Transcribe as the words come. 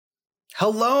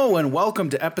Hello and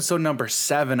welcome to episode number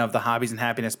 7 of the Hobbies and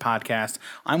Happiness podcast.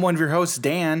 I'm one of your hosts,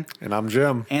 Dan. And I'm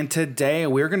Jim. And today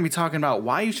we're going to be talking about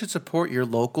why you should support your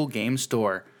local game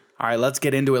store. All right, let's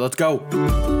get into it. Let's go.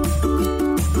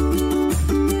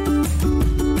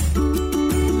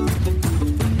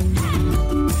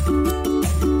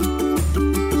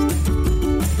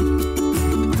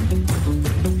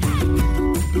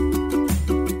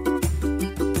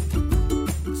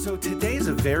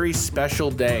 Very special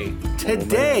day.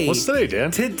 Today. What's today, Dan?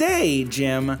 Today,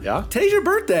 Jim. Yeah? Today's your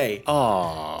birthday.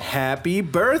 Aw. Happy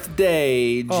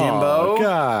birthday, Jimbo. Oh,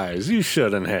 guys, you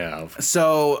shouldn't have.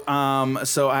 So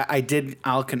I did.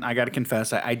 I got to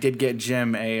confess, I did get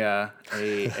Jim a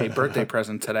birthday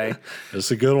present today.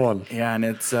 It's a good one. Yeah, and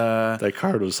it's that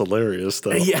card was hilarious,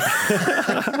 though.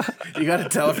 Yeah. You got to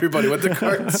tell everybody what the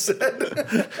card said.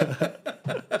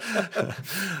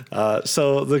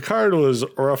 So the card was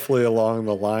roughly along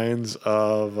the lines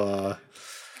of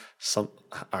some.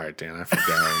 All right, Dan, I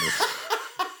forgot.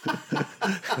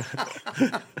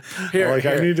 Here,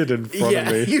 I need it in front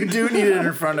of me. You do need it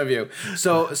in front of you.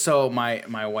 So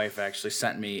my wife actually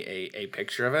sent me a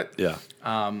picture of it. Yeah.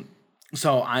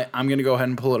 So I'm gonna go ahead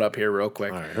and pull it up here real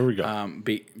quick. All right, here we go.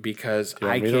 Because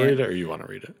I can't. Read it, or you want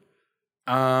to read it?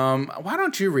 Why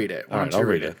don't you read it? All right, I'll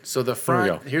read it. So the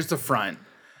front. Here's the front.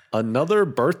 Another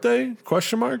birthday? ?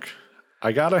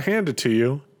 I gotta hand it to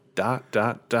you. ...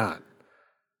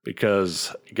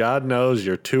 Because God knows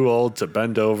you're too old to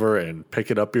bend over and pick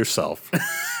it up yourself.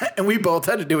 And we both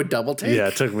had to do a double take. Yeah,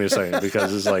 it took me a second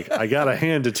because it's like, I got to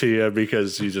hand it to you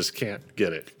because you just can't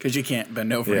get it. Because you can't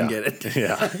bend over and get it.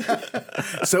 Yeah.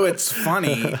 So it's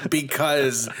funny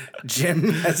because Jim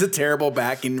has a terrible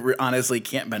back and honestly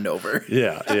can't bend over.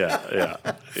 Yeah.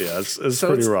 It's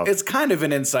so pretty rough. It's kind of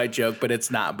an inside joke, but it's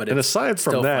not. But and it's aside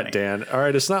from that, funny. Dan, all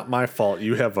right, it's not my fault.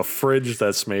 You have a fridge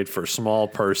that's made for small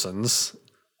persons.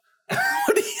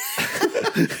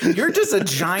 You're just a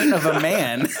giant of a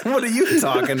man. What are you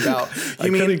talking about? I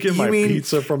couldn't get my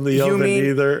pizza from the oven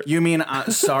either. You mean,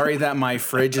 sorry that my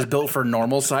fridge is built for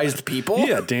normal-sized people?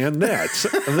 Yeah, Dan, that's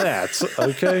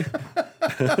okay.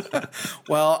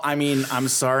 Well, I mean, I'm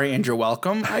sorry and you're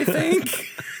welcome, I think.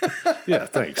 Yeah,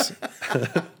 thanks.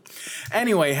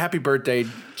 Anyway, happy birthday,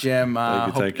 Jim.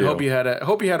 Thank you. Hope you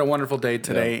had a wonderful day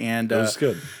today. Yeah, and it was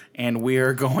good. And we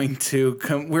are going to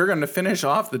finish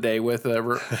off the day with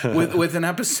an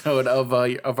episode of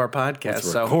our podcast.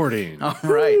 It's recording.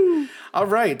 So, all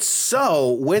right.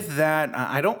 So with that,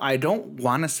 I don't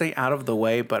want to say out of the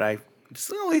way, but it's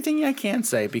the only thing I can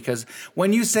say, because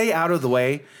when you say out of the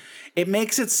way, it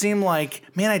makes it seem like,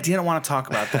 man, I didn't want to talk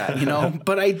about that,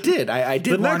 but I did. I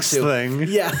did want to. The next thing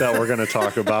that we're going to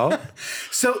talk about.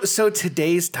 So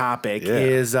today's topic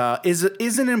is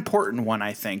an important one,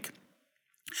 I think,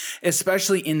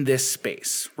 especially in this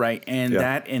space, right? And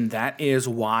that is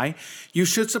why you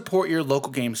should support your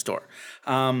local game store.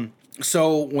 First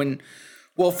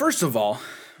of all,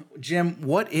 Jim,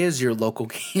 what is your local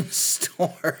game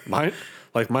store? Mine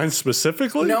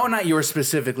specifically? No, not yours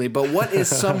specifically, but what is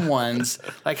someone's?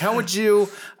 Like, how would you?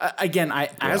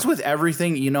 As with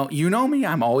everything, you know me.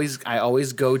 I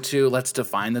always go to, let's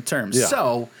define the terms. Yeah.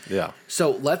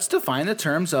 So let's define the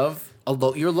terms of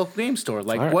your local game store.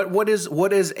 Like, right. what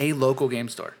is a local game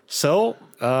store? So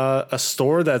a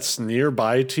store that's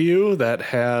nearby to you that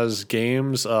has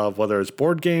games of, whether it's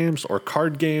board games or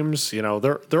card games,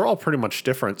 they're all pretty much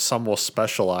different. Some will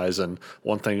specialize in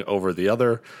one thing over the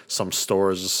other. Some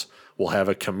stores will have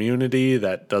a community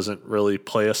that doesn't really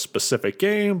play a specific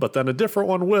game, but then a different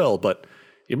one will. But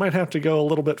you might have to go a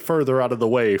little bit further out of the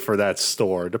way for that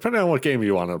store, depending on what game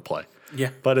you want to play. Yeah.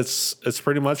 But it's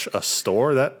pretty much a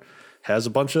store that has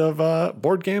a bunch of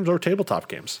board games or tabletop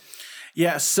games.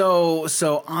 Yeah. So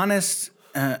honest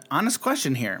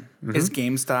question here.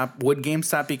 Mm-hmm. Would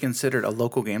GameStop be considered a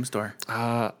local game store?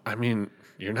 I mean,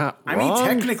 you're not wrong. I mean,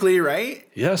 technically, right?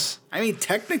 Yes. I mean,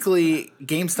 technically,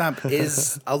 GameStop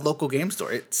is a local game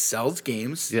store. It sells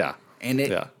games. Yeah. And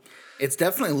it's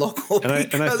definitely local.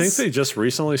 And I think they just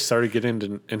recently started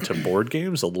getting into board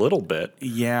games a little bit.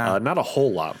 Yeah. Not a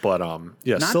whole lot, but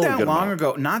still a good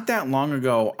amount. Not that long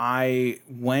ago, I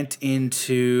went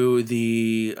into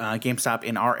the GameStop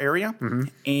in our area,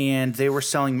 and they were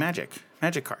selling Magic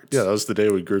cards. Yeah, that was the day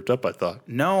we grouped up, I thought.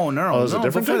 No. Was it a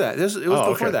different before day? That. It was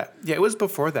before that. Yeah, it was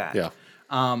before that. Yeah.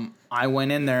 I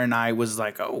went in there and I was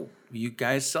like, oh, you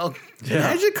guys sell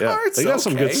Magic cards? They got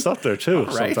some good stuff there too.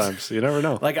 Right. Sometimes you never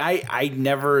know. Like I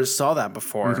never saw that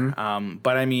before.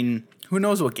 But I mean, Who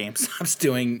knows what GameStop's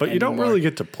doing? But you don't really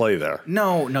get to play there.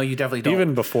 No, you definitely don't.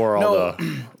 Even before all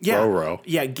the row.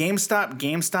 Yeah,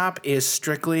 GameStop is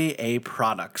strictly a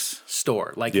products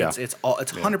store. Like it's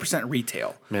 100%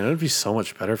 retail. Man, it would be so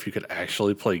much better if you could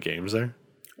actually play games there.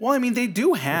 Well, I mean, they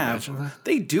do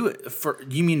it for,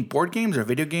 you mean board games or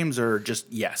video games or just,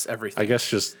 everything? I guess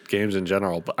just games in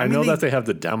general, but I know that they have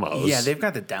the demos. Yeah, they've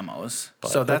got the demos.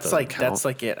 So that's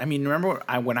like it. I mean, remember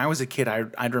when I was a kid,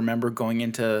 I'd remember going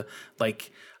into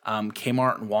like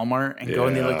Kmart and Walmart and go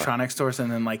in the electronic stores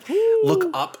and then like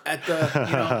look up at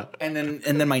the, and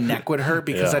then my neck would hurt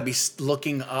because I'd be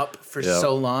looking up for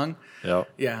so long.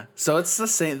 Yep. Yeah. So it's the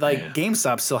same. Like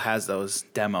GameStop still has those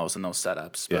demos and those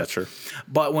setups. But, true.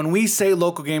 But when we say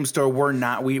local game store, we're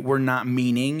not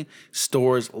meaning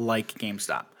stores like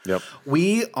GameStop. Yep.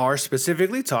 We are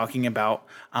specifically talking about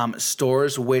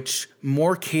stores which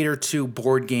more cater to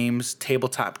board games,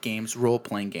 tabletop games, role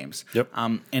playing games. Yep.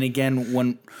 And again,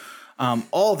 when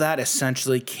all that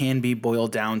essentially can be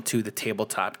boiled down to the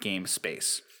tabletop game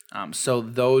space. So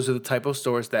those are the type of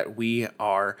stores that we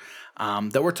are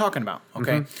that we're talking about.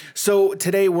 Okay, so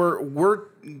today we're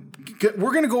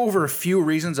going to go over a few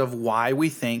reasons of why we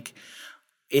think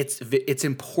it's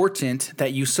important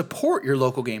that you support your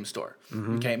local game store.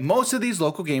 Okay, most of these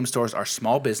local game stores are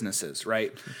small businesses,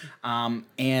 right?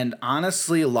 And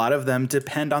honestly, a lot of them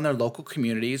depend on their local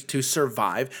communities to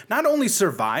survive. Not only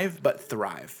survive, but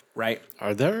thrive. Right?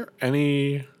 Are there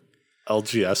any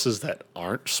LGSs that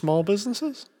aren't small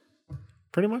businesses?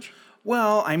 Pretty much.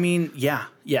 Well, I mean,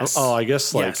 yes. Oh, I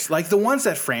guess like the ones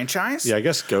that franchise. Yeah, I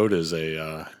guess Goat is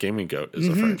Gaming Goat is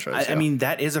a franchise. I mean,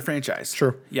 that is a franchise.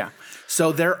 True. Yeah.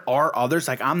 So there are others.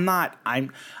 Like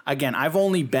I've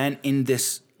only been in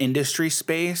this industry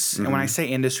space, and when I say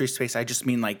industry space, I just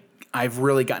mean like I've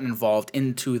really gotten involved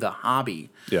into the hobby.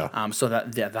 Yeah. So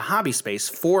that the hobby space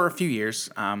for a few years.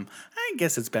 I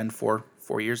guess it's been 4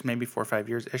 years, maybe 4 or 5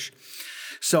 years ish.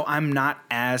 So I'm not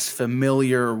as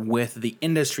familiar with the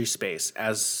industry space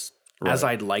as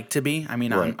I'd like to be. I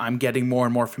mean, I'm getting more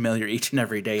and more familiar each and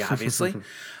every day, obviously.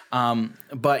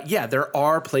 But yeah, there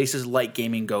are places like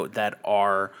Gaming Goat that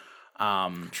are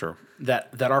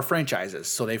that are franchises.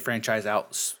 So they franchise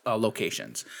out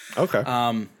locations. Okay.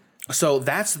 So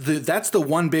that's the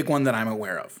one big one that I'm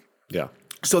aware of. Yeah.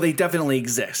 So they definitely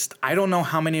exist. I don't know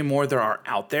how many more there are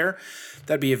out there.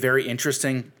 That'd be a very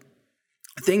interesting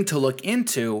thing to look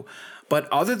into. But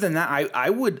other than that, I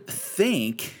would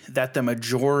think that the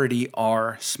majority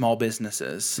are small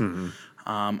businesses.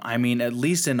 I mean, at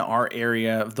least in our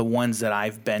area, the ones that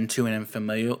I've been to and am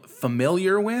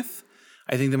familiar with,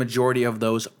 I think the majority of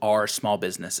those are small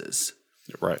businesses.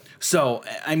 Right. So,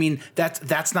 I mean,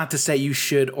 that's not to say you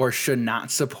should or should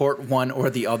not support one or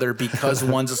the other because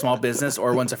one's a small business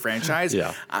or one's a franchise.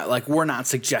 Yeah. Like, we're not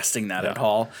suggesting that at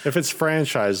all. If it's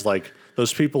franchise, like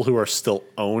those people who are still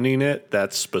owning it,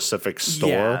 that specific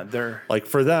store, they're like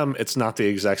for them, it's not the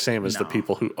exact same as the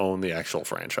people who own the actual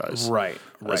franchise,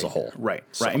 as a whole, right.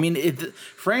 I mean,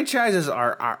 franchises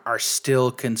are still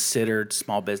considered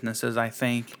small businesses, I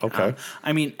think. Okay.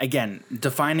 I mean, again,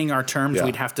 defining our terms,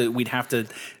 we'd have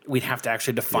to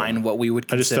actually define what we would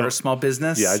consider a small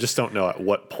business. Yeah, I just don't know at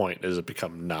what point does it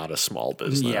become not a small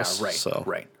business. Yeah, right. So.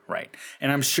 Right.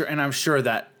 And I'm sure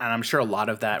a lot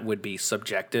of that would be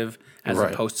subjective as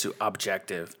opposed to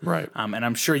objective. Right. And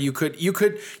I'm sure you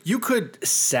could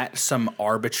set some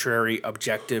arbitrary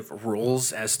objective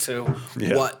rules as to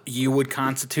what you would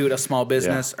constitute a small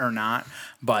business or not.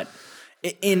 But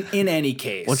in any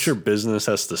case, once your business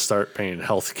has to start paying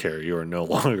health care, you are no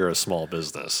longer a small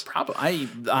business. Probably.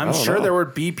 I'm sure there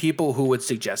would be people who would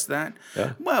suggest that.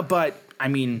 Yeah. Well, but I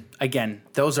mean, again,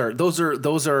 those are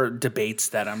debates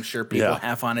that I'm sure people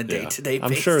have on a day-to-day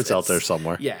basis. I'm sure it's out there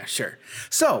somewhere. Yeah, sure.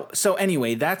 So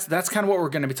anyway, that's kind of what we're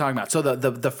going to be talking about. So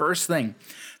the first thing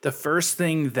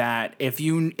that if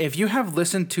you have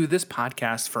listened to this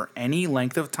podcast for any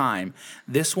length of time,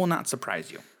 this will not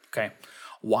surprise you. Okay,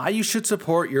 why you should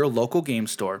support your local game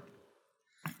store,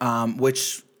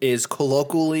 which is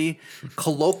colloquially,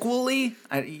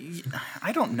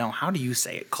 I don't know, how do you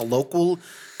say it?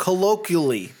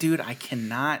 Colloquially, dude, I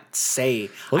cannot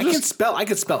say. I could spell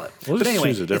it. But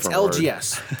anyway, it's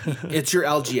LGS. It's your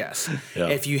LGS. Yeah.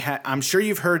 If you I'm sure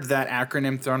you've heard that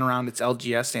acronym thrown around. It's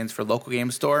LGS, stands for Local Game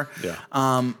Store. Yeah.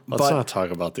 Let's not talk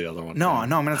about the other one. No, I'm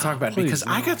going to talk about it because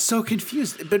I got so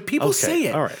confused. But people say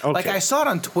it. All right. Okay. Like I saw it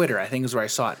on Twitter. I think is where I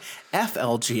saw it.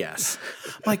 FLGS.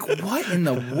 Like, what in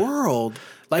the world?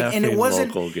 Like, and it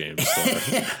wasn't local game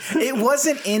store. It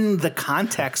wasn't in the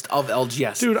context of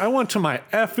LGS. Dude, I went to my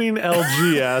effing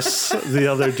LGS the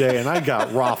other day, and I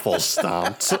got raffle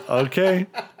stomped. Okay.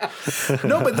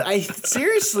 No, but I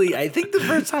think the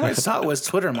first time I saw it was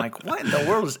Twitter. I'm like, what in the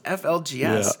world is FLGS?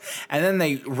 Yeah. And then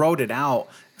they wrote it out,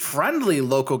 friendly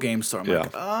local game store. I'm Yeah.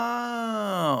 like,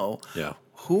 oh, Yeah.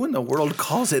 who in the world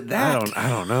calls it that? I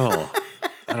don't know.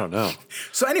 I don't know.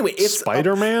 So anyway, it's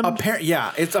Spider-Man?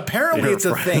 It's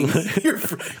a thing.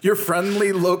 Your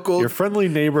friendly local, Your friendly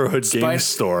neighborhood game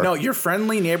store. No, your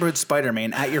friendly neighborhood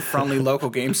Spider-Man at your friendly local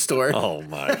game store. Oh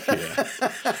my! Yeah.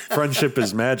 Friendship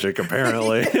is magic,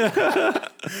 apparently.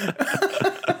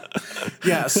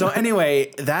 Yeah. So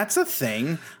anyway, that's a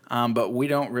thing. But we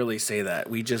don't really say that.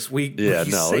 We say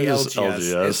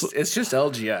LGS. It's just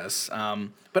LGS.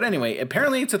 But anyway,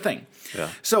 apparently it's a thing. Yeah.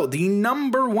 So the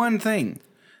number one thing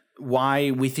why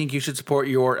we think you should support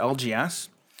your LGS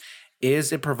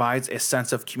is it provides a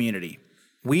sense of community.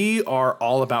 We are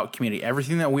all about community.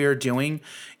 Everything that we are doing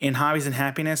in Hobbies and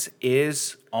Happiness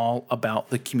is all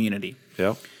about the community.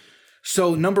 Yep.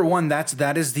 So number one,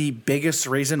 that is the biggest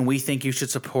reason we think you should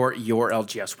support your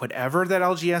LGS. Whatever that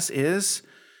LGS is,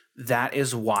 that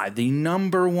is why. The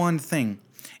number one thing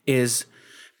is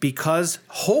because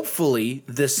hopefully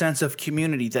the sense of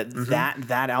community that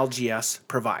LGS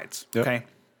provides. Yep. Okay.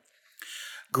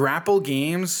 Grapple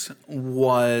Games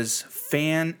was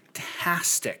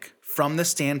fantastic from the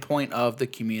standpoint of the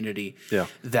community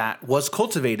that was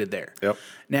cultivated there. Yep.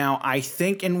 Now, I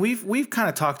think, and we've kind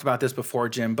of talked about this before,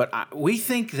 Jim, but we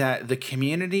think that the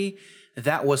community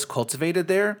that was cultivated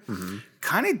there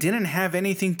kind of didn't have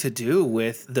anything to do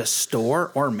with the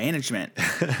store or management.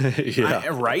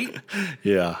 Right?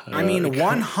 Yeah. I mean,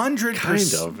 100%.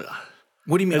 Kind of.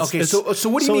 What do you mean? So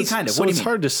what do you mean kind of? So What do you it's mean?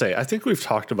 hard to say. I think we've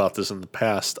talked about this in the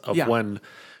past of when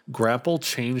Grapple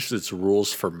changed its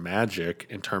rules for Magic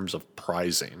in terms of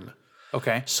prizing.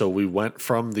 Okay. So we went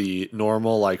from the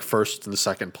normal, like first and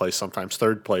second place, sometimes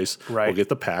third place, we'll get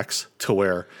the packs, to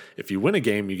where if you win a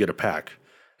game, you get a pack.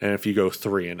 And if you go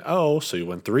 3-0, so you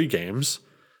win 3 games,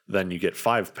 then you get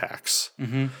 5 packs.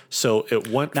 Mm-hmm. So it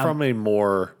went from a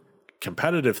more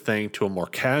competitive thing to a more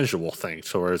casual thing.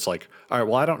 So where it's like, all right,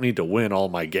 well, I don't need to win all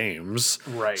my games.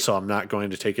 Right. So I'm not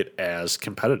going to take it as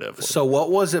competitively. So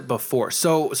what was it before?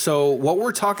 So what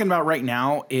we're talking about right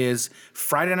now is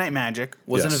Friday Night Magic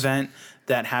was an event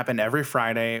that happened every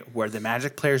Friday where the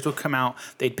Magic players would come out.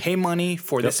 They'd pay money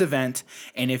for this event,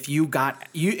 and if you got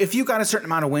a certain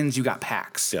amount of wins, you got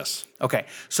packs. Yes. Okay.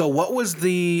 So what was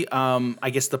the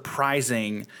the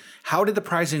prizing? How did the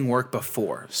prizing work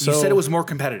before? You said it was more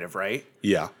competitive, right?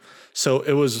 Yeah. So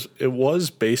it was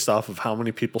based off of how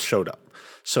many people showed up.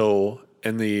 So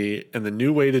in the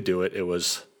new way to do it, it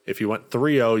was if you went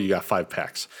 3-0, you got 5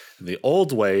 packs. In the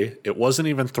old way, it wasn't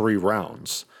even 3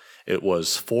 rounds. It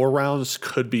was 4 rounds,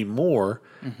 could be more,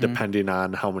 depending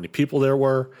on how many people there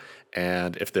were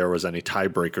and if there was any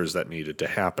tiebreakers that needed to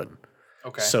happen.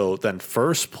 Okay. So then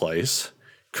first place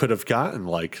could have gotten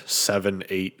like 7,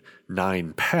 8,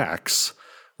 9 packs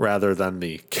rather than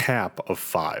the cap of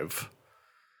 5.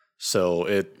 So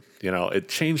it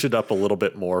changed it up a little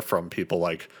bit more from people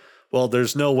like, well,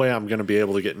 there's no way I'm going to be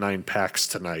able to get 9 packs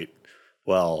tonight.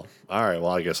 Well, all right,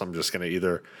 well, I guess I'm just going to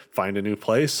either find a new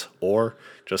place or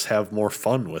just have more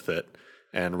fun with it.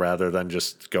 And rather than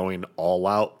just going all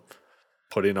out,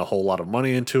 putting a whole lot of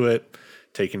money into it,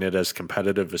 taking it as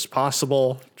competitive as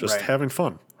possible, just having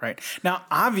fun. Right. Now,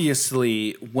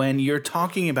 obviously, when you're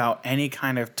talking about any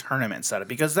kind of tournament setup,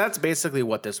 because that's basically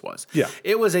what this was. Yeah.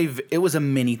 It was a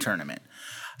mini tournament.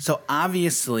 So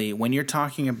obviously, when you're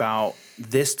talking about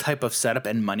this type of setup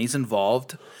and money's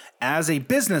involved, as a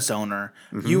business owner,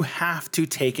 you have to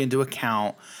take into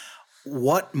account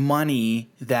what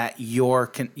money that your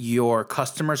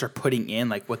customers are putting in,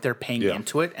 like what they're paying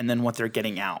into it, and then what they're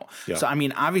getting out. Yeah. So, I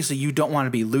mean, obviously, you don't want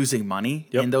to be losing money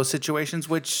in those situations,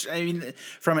 which, I mean,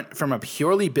 from a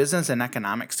purely business and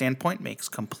economic standpoint, makes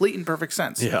complete and perfect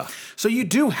sense. Yeah. So you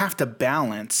do have to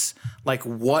balance, like,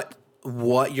 what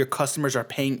your customers are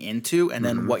paying into and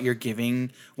then what you're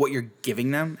giving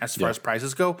them as far as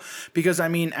prizes go. Because, I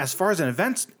mean, as far as an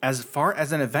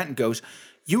event goes,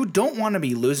 you don't want to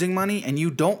be losing money, and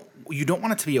you don't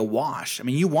want it to be a wash. I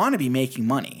mean, you want to be making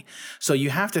money. So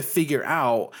you have to figure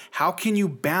out how can you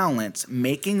balance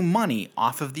making money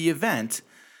off of the event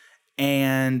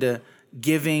and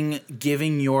giving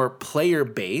your player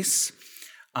base,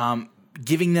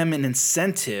 giving them an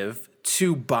incentive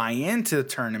to buy into the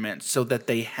tournament so that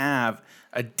they have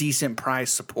a decent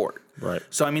prize support. Right.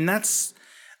 So, I mean, that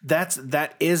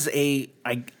is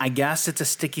I guess it's a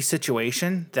sticky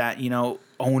situation that,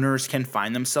 owners can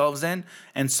find themselves in.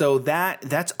 And so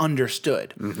that's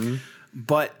understood.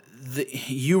 But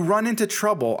you run into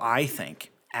trouble, I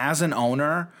think, as an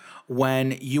owner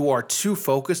when you are too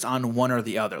focused on one or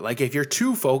the other. Like if you're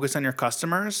too focused on your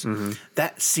customers,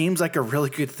 that seems like a really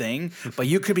good thing, but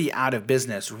you could be out of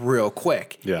business real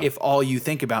quick if all you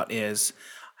think about is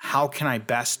how can I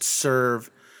best serve.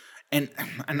 And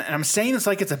I'm saying this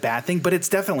like it's a bad thing, but it's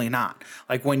definitely not.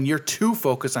 Like when you're too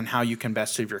focused on how you can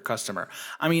best serve your customer.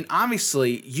 I mean,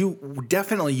 obviously you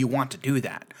want to do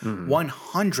that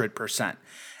 100%.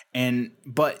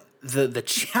 But the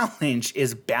challenge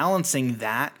is balancing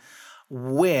that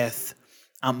with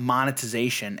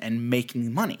monetization and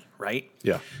making money, right?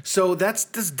 Yeah. So that's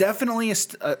definitely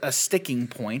a sticking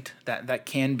point that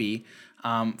can be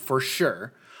for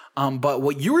sure. But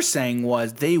what you were saying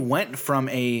was they went from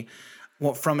a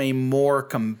more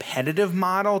competitive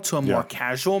model to a more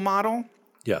casual model.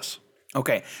 Yes.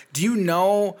 Okay. Do you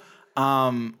know?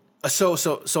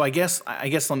 So I guess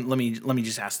let me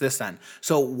just ask this then.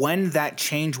 So when that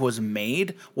change was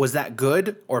made, was that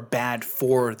good or bad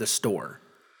for the store?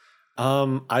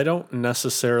 I don't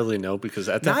necessarily know because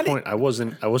at that point I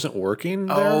wasn't working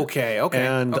there. Okay.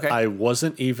 And I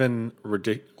wasn't even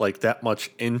that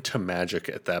much into Magic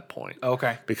at that point.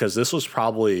 Okay. Because this was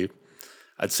probably,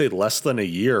 I'd say, less than a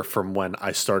year from when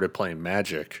I started playing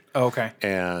Magic. Okay.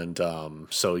 And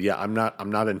so yeah, I'm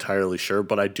not entirely sure,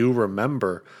 but I do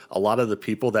remember a lot of the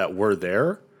people that were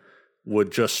there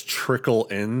would just trickle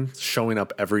in, showing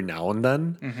up every now and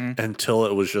then until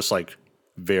it was just like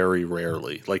very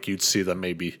rarely. Like you'd see them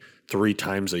maybe 3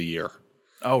 times a year.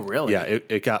 Oh, really? Yeah,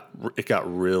 it got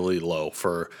really low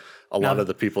for a lot of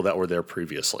the people that were there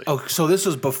previously. Oh, so this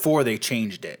was before they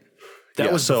changed it.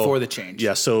 That was before the change.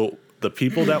 Yeah, so the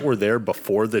people that were there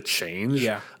before the change,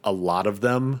 a lot of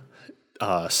them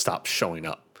stopped showing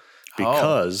up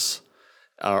because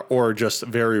or just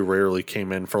very rarely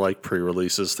came in for like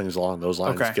pre-releases, things along those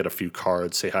lines, get a few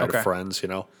cards, say hi to friends,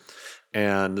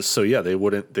 And so, yeah,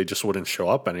 they just wouldn't show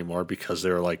up anymore because they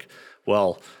were like,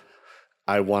 well,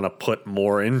 I want to put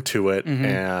more into it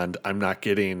and I'm not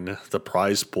getting the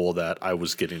prize pool that I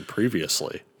was getting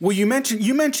previously. Well, you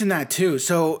mentioned that too.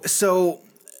 So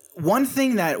one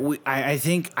thing that I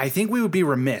think we would be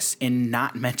remiss in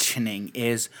not mentioning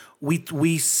is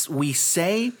we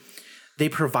say they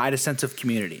provide a sense of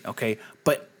community, okay?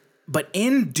 But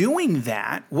in doing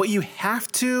that, what you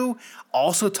have to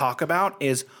also talk about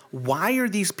is why are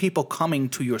these people coming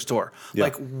to your store? Yeah.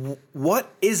 Like,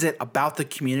 what is it about the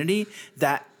community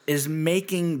that is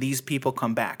making these people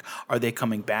come back? Are they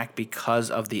coming back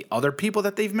because of the other people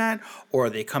that they've met? Or are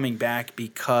they coming back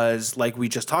because, like we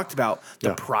just talked about,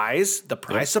 the prize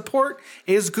support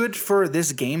is good for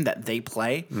this game that they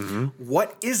play?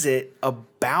 What is it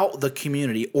about the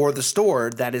community or the store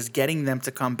that is getting them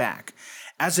to come back?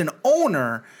 As an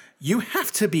owner, you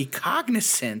have to be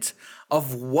cognizant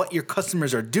of what your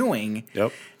customers are doing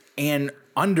and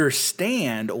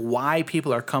understand why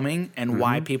people are coming and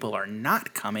why people are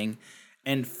not coming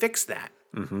and fix that.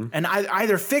 And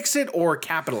either fix it or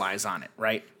capitalize on it,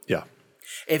 right? Yeah.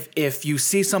 If you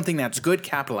see something that's good,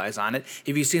 capitalize on it.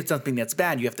 If you see something that's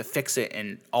bad, you have to fix it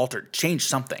and change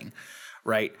something.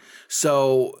 Right.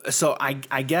 So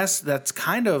I guess that's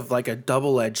kind of like a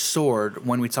double-edged sword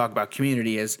when we talk about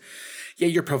community is,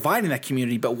 you're providing that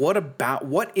community, but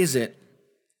what is it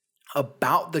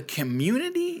about the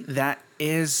community that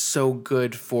is so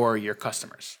good for your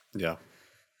customers? Yeah.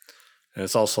 And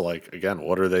it's also like, again,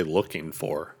 what are they looking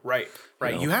for? Right.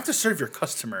 You have to serve your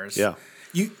customers. Yeah.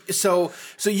 So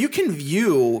you can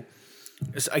view,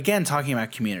 again, talking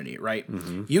about community, right?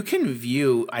 You can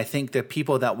view, I think, the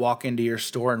people that walk into your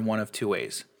store in one of two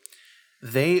ways.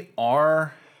 They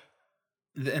are,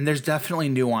 and there's definitely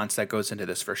nuance that goes into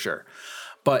this for sure,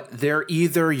 but they're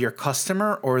either your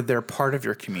customer or they're part of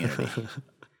your community,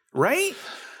 right?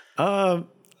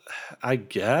 I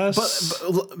guess.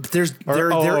 But there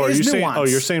is nuance.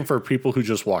 You're saying for people who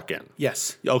just walk in?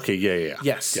 Yes. Okay. Yeah.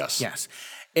 Yes.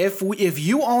 If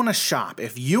you own a shop,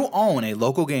 if you own a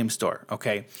local game store,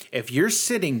 okay, if you're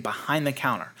sitting behind the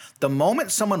counter, the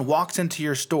moment someone walks into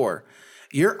your store,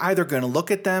 you're either going to look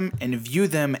at them and view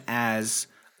them as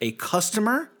a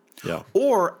customer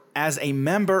or as a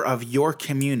member of your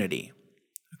community,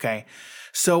 okay?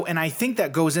 So, and I think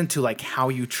that goes into like how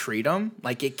you treat them.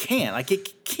 Like it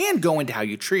can go into how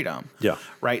you treat them. Yeah.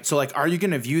 Right. So like, are you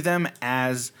going to view them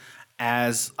as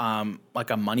like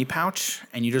a money pouch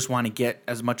and you just want to get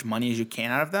as much money as you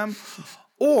can out of them?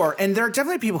 And there are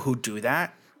definitely people who do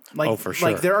that. Like, for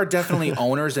sure. Like there are definitely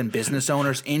owners and business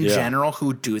owners in general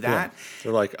who do that. Yeah.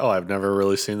 They're like, oh, I've never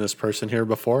really seen this person here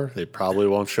before. They probably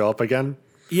won't show up again.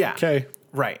 Yeah. Okay.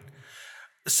 Right.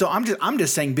 So I'm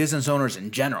just saying business owners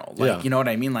in general. Like, you know what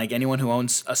I mean? Like anyone who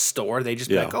owns a store, they just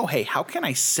be like, oh, hey, how can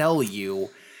I sell you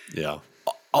Yeah.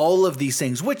 All of these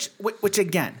things, which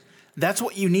again, that's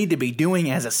what you need to be doing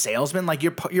as a salesman. Like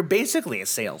you're basically a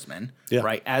salesman,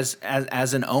 right? As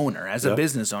an owner, as a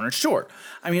business owner. Sure.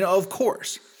 I mean, of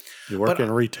course. You work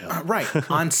in retail. Right.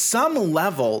 On some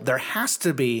level, there has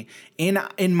to be,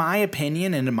 in my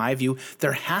opinion and in my view,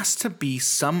 there has to be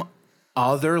some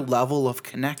other level of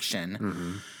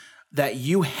connection that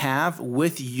you have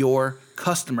with your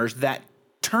customers that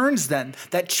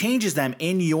changes them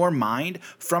in your mind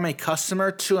from a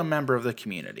customer to a member of the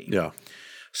community. Yeah.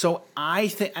 So I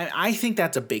think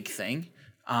that's a big thing.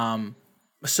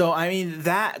 So I mean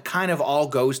that kind of all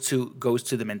goes to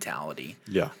the mentality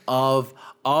of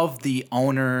the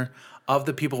owner, of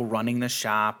the people running the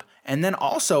shop, and then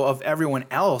also of everyone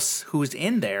else who's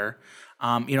in there,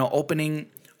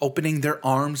 opening their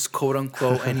arms, quote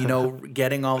unquote, and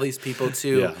getting all these people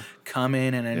to come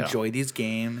in and enjoy these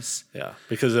games. Yeah,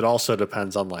 because it also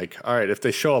depends on all right, if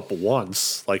they show up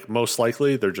once, most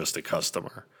likely they're just a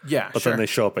customer. Yeah, but then they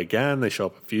show up again, they show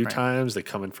up a few times, they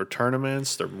come in for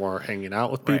tournaments, they're more hanging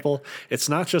out with people. Right. It's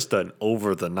not just an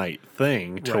over the night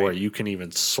thing to where you can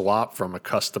even swap from a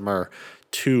customer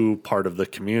to part of the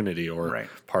community or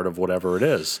part of whatever it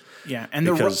is. Yeah, and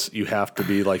because you have to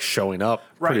be showing up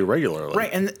pretty regularly.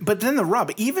 Right, but then the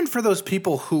rub, even for those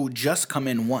people who just come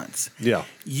in once,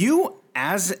 you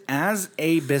as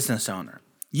a business owner,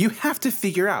 you have to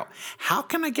figure out, how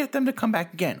can I get them to come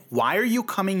back again? Why are you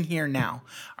coming here now?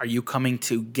 Are you coming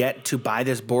to buy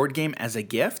this board game as a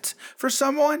gift for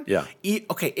someone? Yeah.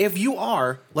 Okay, if you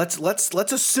are, let's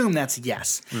assume that's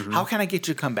yes. How can I get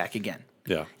you to come back again?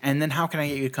 Yeah. And then how can I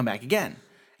get you to come back again?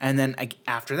 And then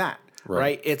after that,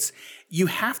 right? You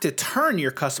have to turn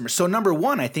your customers. So number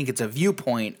one, I think it's a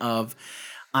viewpoint of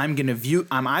I'm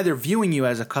either viewing you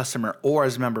as a customer or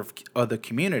as a member of the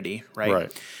community, right?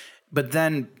 Right. But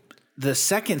then the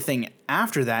second thing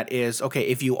after that is, okay,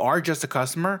 if you are just a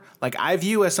customer, I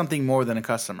view you as something more than a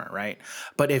customer, right?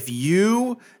 But if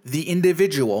you, the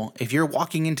individual, if you're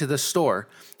walking into the store,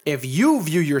 if you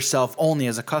view yourself only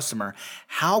as a customer,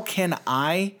 how can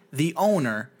I, the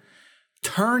owner,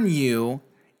 turn you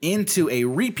into a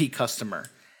repeat customer?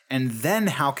 And then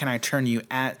how can I turn you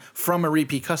from a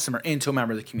repeat customer into a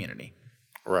member of the community?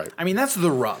 Right. I mean, that's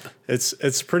the rub.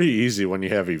 It's pretty easy when you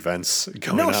have events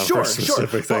going on for a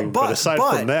specific thing. But aside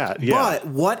from that, But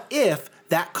what if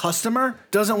that customer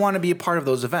doesn't want to be a part of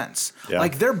those events? Yeah.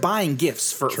 They're buying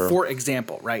gifts, for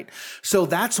example, right? So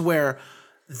that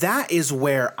is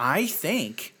where I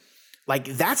think,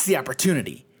 that's the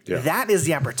opportunity. Yeah. That is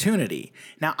the opportunity.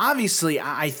 Now, obviously,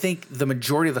 I think the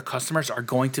majority of the customers are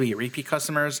going to be repeat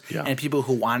customers and people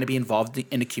who want to be involved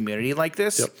in a community like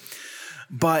this. Yep.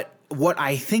 But what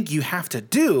I think you have to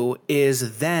do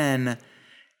is then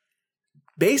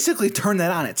basically turn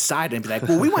that on its side and be like,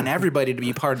 well, we want everybody to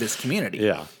be part of this community.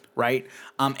 Yeah. Right.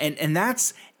 And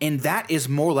that is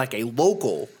more like a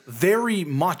local, very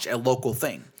much a local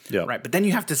thing. Yeah. Right. But then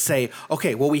you have to say,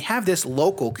 okay, well, we have this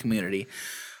local community.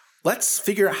 Let's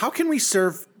figure out how can we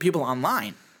serve people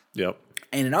online. Yep.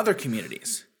 And in other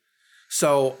communities.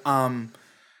 So,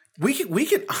 we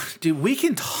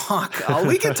can talk a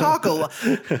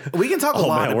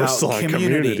lot about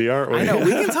community, aren't we? I know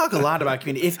we can talk a lot about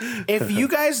community. If you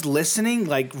guys listening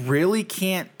really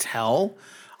can't tell,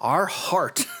 our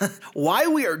heart why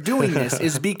we are doing this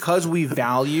is because we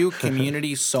value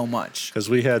community so much. Because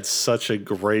we had such a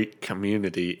great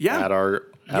community at our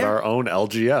own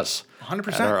LGS.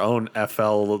 100%. At our own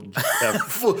FL.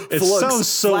 It sounds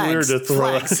so weird to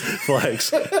throw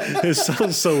flags. It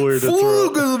sounds so weird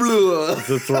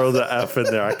to throw the F in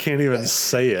there. I can't even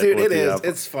say it. Dude, it is.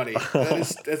 It's funny.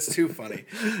 It's too funny.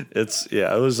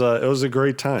 It was a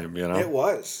great time, It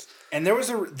was. And there was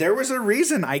a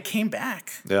reason I came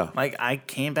back. Yeah. I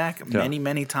came back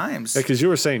many times. Yeah, because you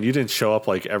were saying you didn't show up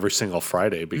every single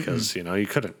Friday because, you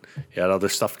couldn't. You had other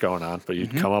stuff going on, but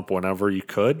you'd come up whenever you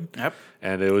could. Yep.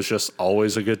 And it was just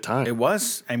always a good time. It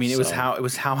was. I mean, it was how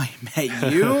I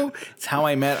met you. It's how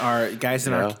I met our guys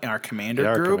in our commander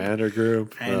group. Our commander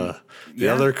group. And the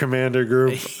other commander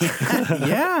group.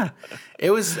 Yeah. It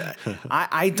was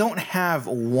I don't have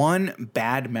one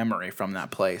bad memory from that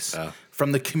place. Yeah.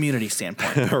 From the community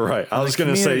standpoint. Right. I was going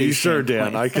to say, you sure,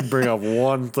 Dan? I could bring up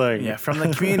one thing. Yeah, from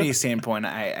the community standpoint,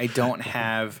 I don't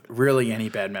have really any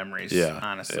bad memories,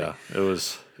 honestly. Yeah,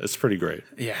 it's pretty great.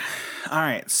 Yeah. All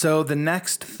right. So the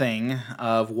next thing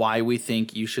of why we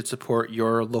think you should support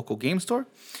your local game store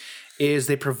is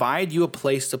they provide you a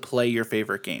place to play your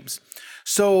favorite games.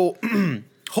 So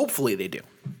hopefully they do.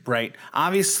 Right.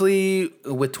 Obviously,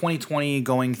 with 2020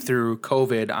 going through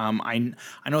COVID,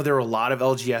 I know there were a lot of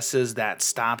LGSs that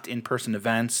stopped in-person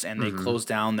events and they closed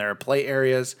down their play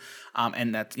areas,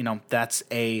 and that's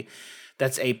a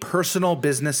personal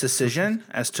business decision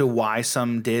as to why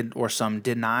some did or some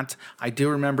did not. I do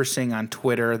remember seeing on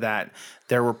Twitter that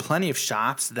there were plenty of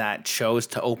shops that chose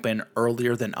to open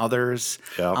earlier than others,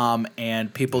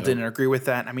 and people didn't agree with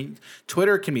that. I mean,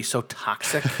 Twitter can be so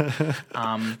toxic.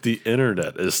 The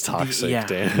internet is toxic,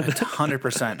 Dan.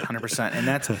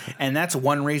 100%, and that's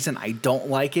one reason I don't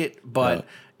like it. But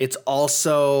it's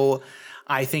also,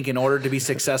 I think, in order to be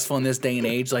successful in this day and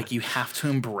age, like, you have to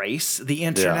embrace the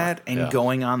internet and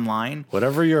going online.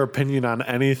 Whatever your opinion on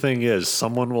anything is,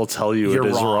 someone will tell you You're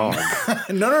it is wrong.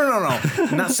 No.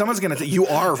 Not someone's gonna say you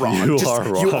are wrong.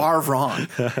 You are wrong.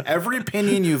 Every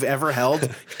opinion you've ever held,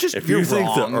 if you think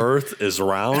the Earth is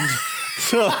round,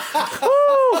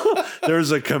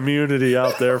 there's a community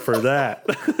out there for that.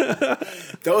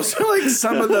 Those are like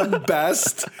some of the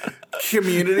best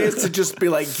communities to just be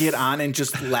like, get on and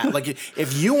just laugh. Like,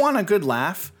 if you want a good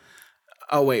laugh.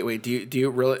 Oh, wait. Do you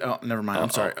really? Oh, never mind. I'm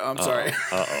sorry.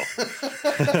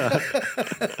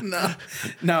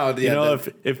 No.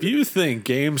 If you think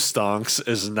Game Stonks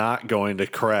is not going to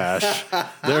crash,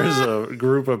 there's a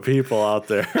group of people out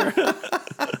there.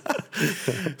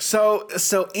 So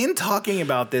in talking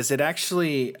about this, it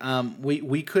actually,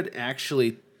 we could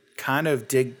actually kind of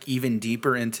dig even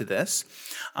deeper into this.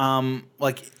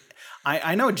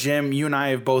 I know, Jim, you and I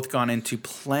have both gone into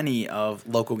plenty of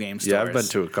local game stores. Yeah, I've been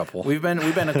to a couple. We've been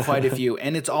to quite a few,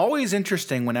 and it's always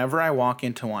interesting whenever I walk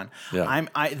into one. Yeah.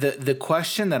 The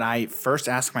question that I first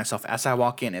ask myself as I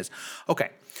walk in is, okay,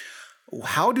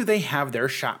 how do they have their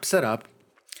shop set up?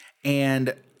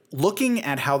 And looking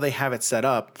at how they have it set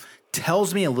up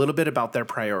tells me a little bit about their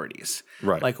priorities.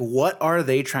 Right. Like, what are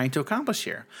they trying to accomplish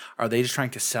here? Are they just trying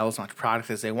to sell as much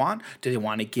product as they want? Do they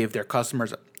want to give their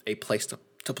customers a place to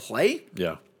play?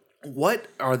 Yeah. Why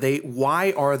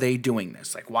are they doing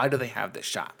this? Like, why do they have this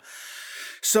shop?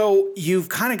 So you've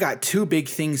kind of got two big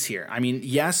things here. I mean,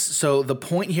 yes. So the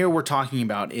point here we're talking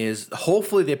about is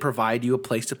hopefully they provide you a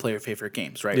place to play your favorite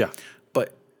games, right? Yeah.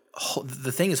 But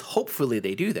the thing is, hopefully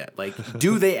they do that. Like,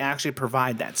 do they actually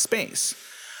provide that space?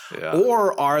 Yeah.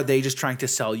 Or are they just trying to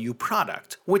sell you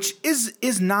product, which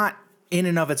is not in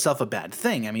and of itself a bad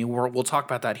thing. I mean, we'll talk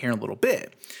about that here in a little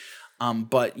bit.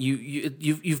 But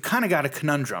you've kind of got a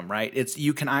conundrum, right? It's,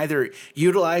 you can either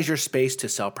utilize your space to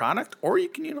sell product, or you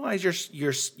can utilize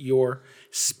your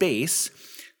space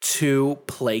to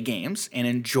play games and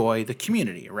enjoy the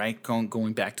community, right?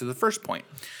 Going back to the first point.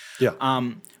 Yeah.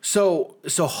 So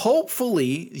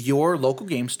hopefully your local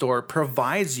game store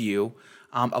provides you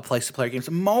a place to play games.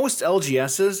 Most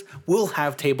LGSs will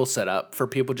have tables set up for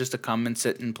people just to come and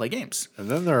sit and play games.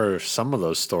 And then there are some of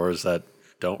those stores that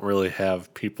don't really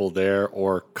have people there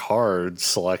or card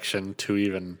selection to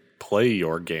even play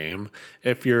your game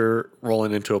if you're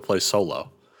rolling into a place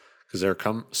solo. Because there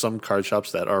are some card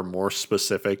shops that are more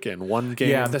specific in one game.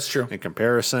 Yeah, that's true. In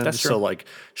comparison. That's true. So, like,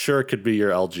 sure, it could be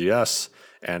your LGS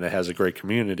and it has a great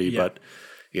community, but,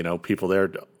 people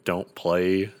there don't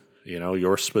play,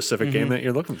 your specific game that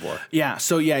you're looking for. Yeah.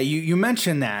 So, you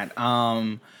mentioned that.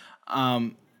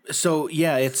 So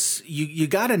it's you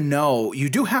got to know, you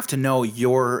do have to know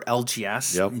your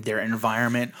LGS, their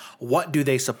environment. What do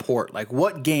they support? Like,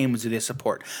 what games do they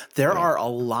support? There are a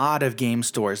lot of game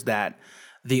stores that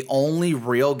the only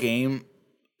real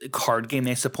card game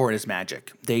they support is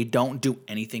Magic. They don't do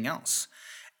anything else.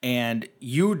 And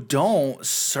you don't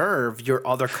serve your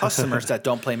other customers that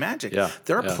don't play Magic.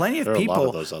 There are plenty of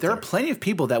people. There are plenty of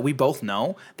people that we both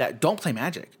know that don't play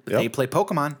Magic. They play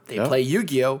Pokemon. They play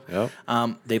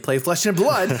Yu-Gi-Oh. They play Flesh and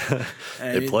Blood.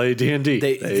 They play D&D.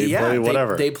 They play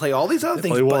whatever. They play all these other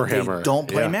things, but they don't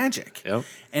play Magic.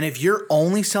 And if you're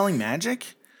only selling Magic,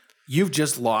 you've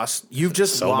just lost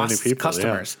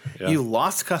customers. You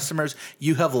lost customers.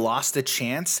 You have lost the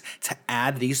chance to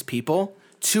add these people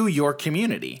to your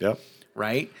community.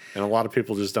 Right? And a lot of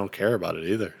people just don't care about it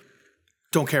either.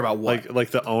 Don't care about what?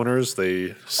 Like the owners,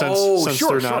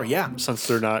 since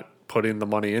they're not putting the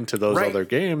money into those other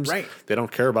games, they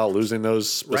don't care about losing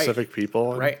those specific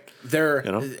people. And, they're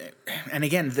and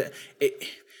again,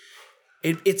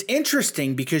 it's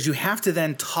interesting because you have to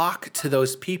then talk to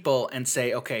those people and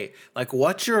say, okay, like,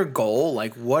 what's your goal?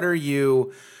 Like, what are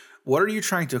you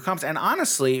trying to accomplish? And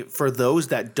honestly, for those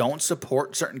that don't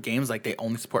support certain games, like they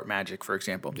only support Magic, for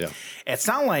example, it's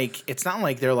not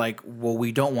like they're like, well,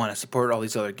 we don't want to support all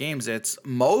these other games. It's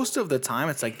most of the time,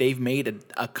 it's like they've made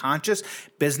a conscious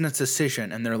business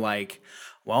decision, and they're like,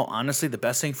 Well, honestly, the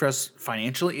best thing for us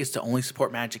financially is to only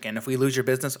support Magic. And if we lose your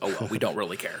business, oh, well, we don't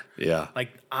really care. Yeah.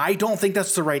 Like, I don't think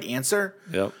that's the right answer.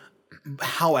 Yep.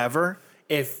 However,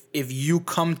 if you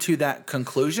come to that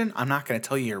conclusion, I'm not going to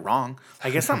tell you you're wrong.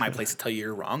 Like, it's not my place to tell you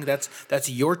you're wrong. That's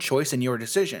your choice and your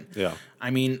decision. Yeah.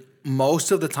 I mean, most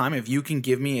of the time, if you can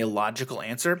give me a logical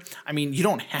answer, I mean, you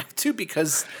don't have to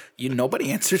because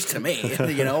nobody answers to me.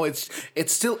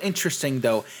 It's still interesting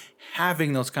though,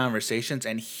 having those conversations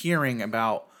and hearing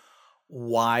about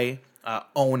why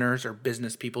owners or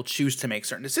business people choose to make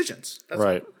certain decisions. That's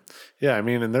right. Yeah, I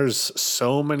mean, and there's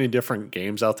so many different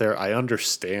games out there. I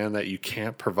understand that you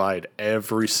can't provide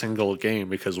every single game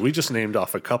because we just named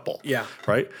off a couple. Yeah.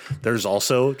 Right? There's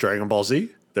also Dragon Ball Z.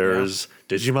 There's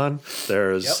Digimon.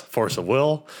 There's Force of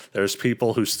Will. There's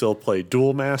people who still play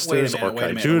Duel Masters or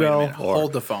Kaijudo.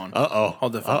 Hold the phone.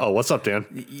 Hold the phone. Uh-oh. What's up, Dan?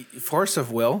 Force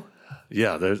of Will?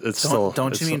 Yeah, it's still...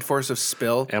 Don't you mean Force of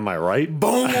Spill? Am I right?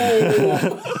 Boom!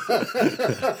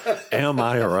 Am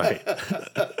I right?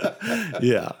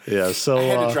 Yeah. So I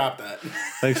had to drop that.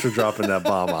 Thanks for dropping that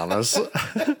bomb on us.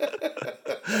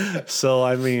 So,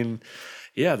 I mean...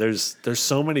 Yeah, there's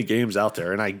so many games out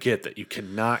there, and I get that you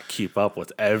cannot keep up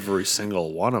with every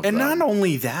single one of them. And not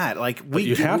only that, like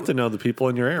you have to know the people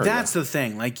in your area. That's the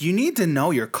thing. Like you need to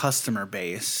know your customer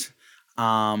base.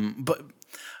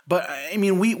 But I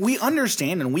mean, we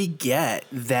understand and we get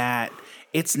that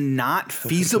it's not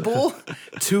feasible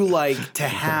to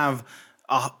have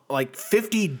like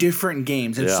 50 different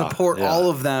games and support all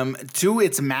of them to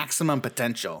its maximum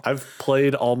potential. I've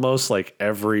played almost like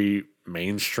every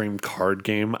mainstream card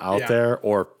game out there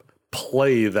or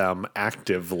play them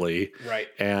actively. Right.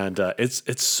 And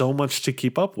it's so much to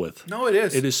keep up with. No, it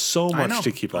is. It is so much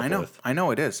to keep up with. I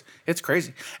know it is. It's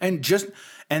crazy. And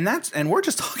we're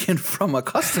just talking from a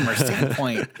customer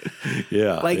standpoint.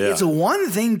 It's one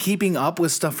thing keeping up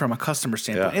with stuff from a customer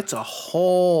standpoint. It's a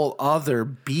whole other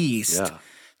beast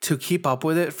to keep up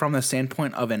with it from the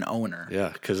standpoint of an owner. Yeah,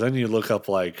 because then you look up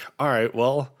all right,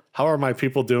 well, how are my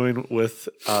people doing with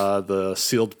the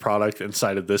sealed product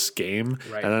inside of this game?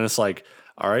 Right. And then it's like,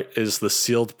 all right, is the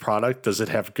sealed product, does it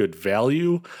have good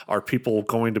value? Are people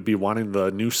going to be wanting the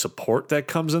new support that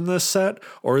comes in this set?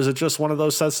 Or is it just one of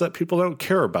those sets that people don't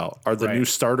care about? Are the new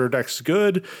starter decks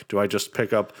good? Do I just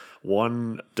pick up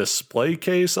one display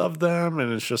case of them?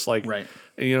 And it's just like,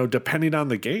 depending on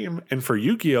the game. And for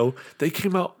Yu-Gi-Oh, they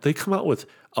come out with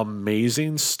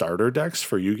amazing starter decks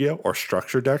for Yu-Gi-Oh, or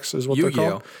structure decks is what they're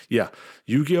called. Yeah.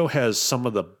 Yu-Gi-Oh has some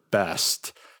of the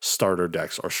best starter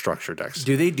decks or structure decks.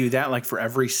 Do they do that like for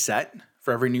every set?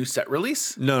 For every new set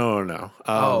release? No.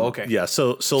 Okay. Yeah,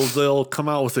 so they'll come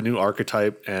out with a new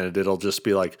archetype and it'll just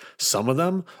be like, some of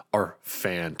them are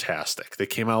fantastic. They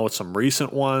came out with some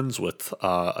recent ones with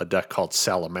a deck called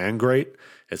Salamangrate.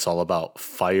 It's all about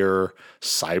fire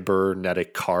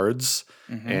cybernetic cards.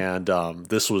 And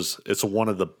it's one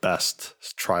of the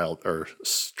best trial or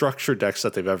structure decks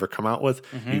that they've ever come out with.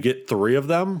 You get 3 of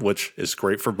them, which is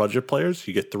great for budget players.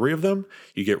 You get 3 of them.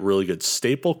 You get really good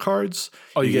staple cards.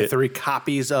 Oh, you get 3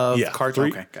 copies of cards?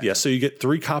 Okay. Yeah, so you get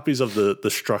 3 copies of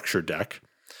the structure deck.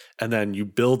 And then you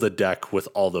build a deck with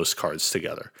all those cards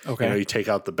together. Okay. You take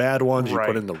out the bad ones, you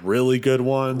put in the really good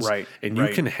ones. Right. And you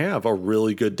can have a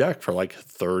really good deck for like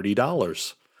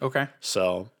 $30. Okay.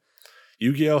 So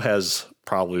Yu-Gi-Oh has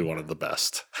probably one of the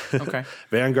best. Okay.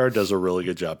 Vanguard does a really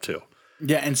good job too.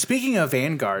 Yeah, and speaking of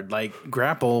Vanguard, like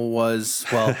Grapple was,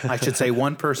 well, I should say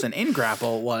one person in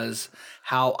Grapple was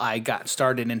how I got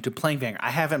started into playing Vanguard. I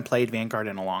haven't played Vanguard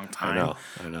in a long time.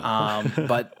 I know.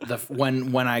 But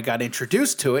when I got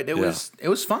introduced to it, it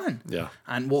was fun. Yeah.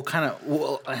 And we'll talk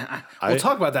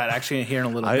about that actually here in a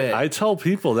little bit. I tell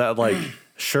people that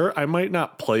sure, I might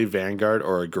not play Vanguard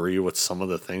or agree with some of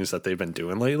the things that they've been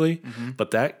doing lately,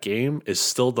 but that game is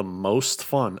still the most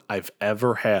fun I've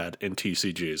ever had in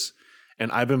TCGs.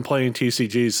 And I've been playing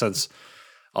TCGs since,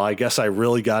 I guess I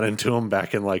really got into them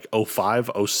back in like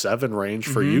 05, 07 range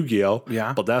for Yu-Gi-Oh!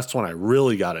 Yeah. But that's when I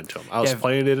really got into them. I was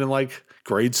playing it in like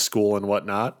grade school and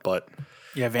whatnot, but...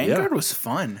 Yeah, Vanguard was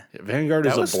fun. Vanguard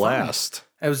is a blast. Fun.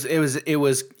 It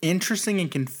was interesting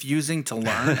and confusing to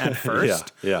learn at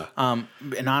first. Yeah.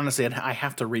 And honestly, I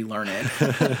have to relearn it,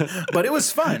 but it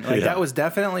was fun. That was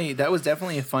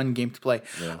definitely a fun game to play.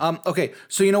 Yeah. Okay,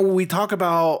 so we talk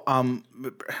about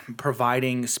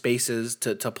providing spaces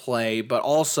to play, but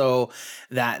also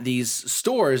that these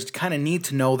stores kind of need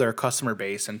to know their customer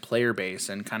base and player base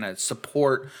and kind of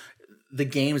support the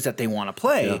games that they want to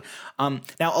play. Yeah.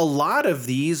 Now, a lot of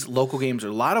these local games or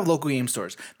a lot of local game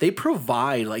stores, they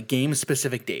provide like game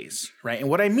specific days, right? And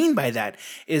what I mean by that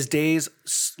is days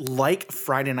like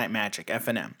Friday Night Magic,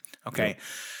 FNM. Okay. Yeah.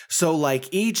 So like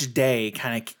each day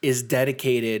kind of is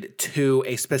dedicated to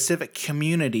a specific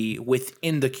community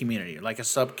within the community, like a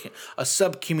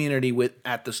sub community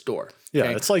at the store. Yeah,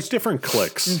 Okay? it's like different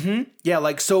cliques. Yeah,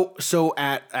 like so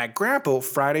at Grapple,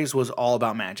 Fridays was all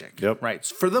about Magic. Yep. Right.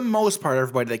 For the most part,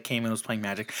 everybody that came in was playing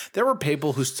Magic. There were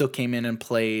people who still came in and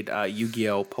played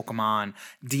Yu-Gi-Oh, Pokemon,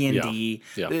 D&D.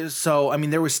 Yeah. So I mean,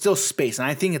 there was still space, and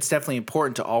I think it's definitely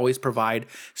important to always provide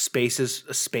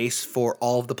space for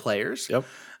all of the players. Yep.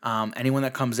 Anyone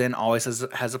that comes in always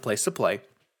has a place to play.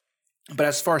 But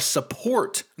as far as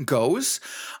support goes,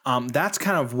 that's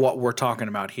kind of what we're talking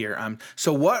about here.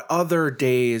 So what other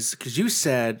days, because you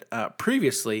said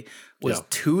previously, was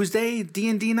Tuesday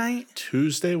D&D night?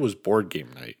 Tuesday was board game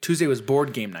night. Tuesday was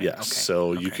board game night. Yes. Okay.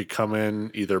 So you could come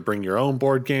in, either bring your own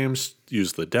board games,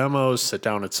 use the demos, sit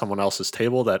down at someone else's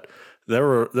table.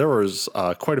 There was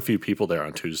quite a few people there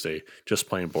on Tuesday just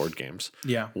playing board games.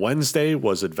 Yeah. Wednesday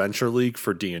was Adventure League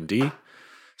for D&D.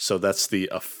 So that's the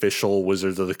official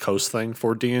Wizards of the Coast thing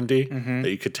for D&D that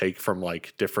you could take from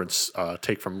like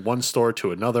take from one store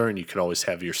to another, and you could always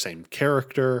have your same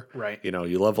character. Right. You know,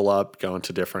 you level up, go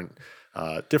into different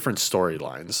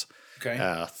storylines.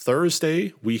 Okay.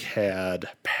 Thursday we had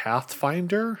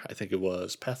Pathfinder. I think it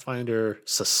was Pathfinder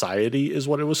Society is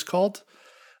what it was called.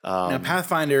 Now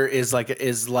Pathfinder is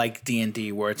like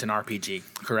D&D where it's an RPG,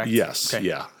 correct? Yes.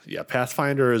 Okay. Yeah.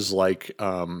 Pathfinder is like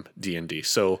D&D.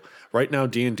 So right now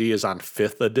D&D is on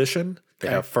 5th edition. They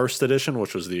have 1st edition,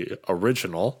 which was the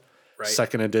original, right.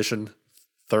 2nd edition,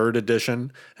 3rd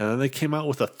edition, and then they came out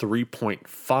with a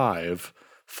 3.5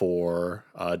 for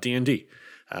D&D.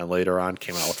 And later on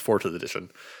came out with 4th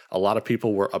edition. A lot of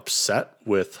people were upset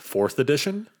with 4th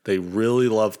edition. They really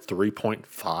loved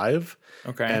 3.5.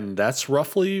 Okay. And that's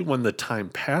roughly when the time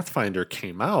Pathfinder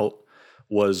came out,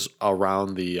 was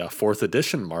around the 4th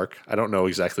edition mark. I don't know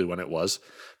exactly when it was,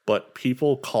 but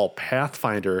people call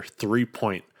Pathfinder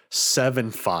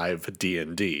 3.75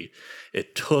 D&D.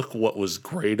 It took what was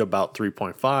great about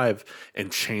 3.5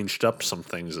 and changed up some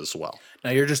things as well. Now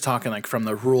you're just talking like from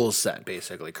the rules set,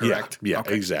 basically, correct? Yeah,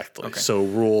 okay. Exactly. Okay. So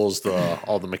rules,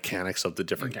 all the mechanics of the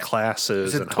different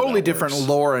classes. It's a totally different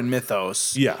lore and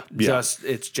mythos. Yeah.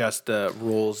 It's just the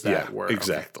rules that were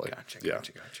exactly. Okay.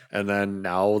 Gotcha. And then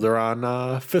now they're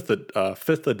on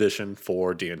fifth edition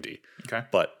for D&D. Okay.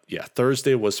 But yeah,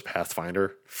 Thursday was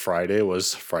Pathfinder. Friday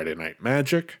was Friday Night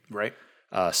Magic. Right.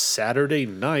 Saturday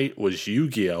night was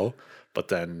Yu-Gi-Oh, but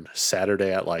then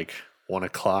Saturday at like 1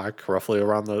 o'clock, roughly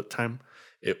around the time,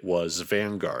 it was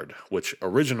Vanguard, which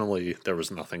originally there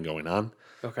was nothing going on.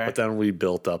 Okay. But then we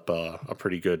built up a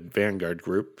pretty good Vanguard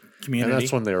group. Community. And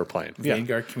that's when they were playing.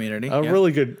 Vanguard community. A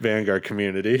really good Vanguard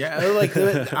community. Yeah, like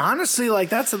honestly, like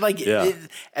that's like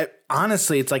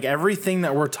honestly, it's like everything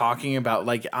that we're talking about.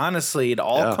 Like honestly, it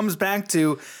all comes back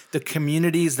to the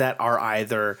communities that are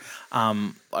either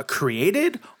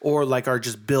created or like are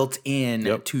just built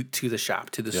in to the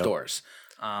shop, to the stores.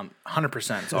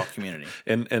 100%, it's all community.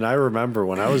 And I remember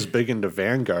when I was big into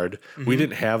Vanguard, we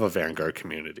didn't have a Vanguard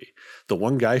community. The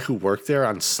one guy who worked there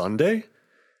on Sunday,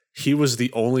 he was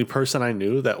the only person I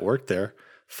knew that worked there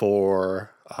for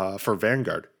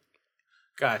Vanguard.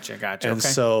 Gotcha. And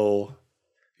so,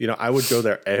 I would go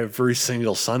there every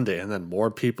single Sunday, and then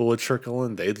more people would trickle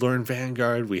in. They'd learn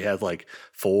Vanguard. We had like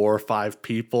 4 or 5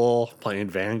 people playing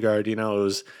Vanguard. It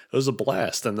was a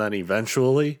blast. And then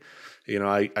eventually,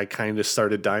 I kind of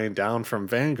started dying down from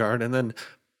Vanguard, and then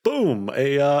boom,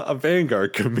 a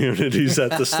Vanguard community's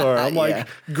at the store. I'm like,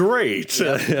 great,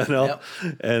 Yep.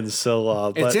 And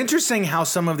so, it's interesting how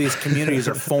some of these communities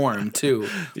are formed too,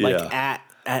 like at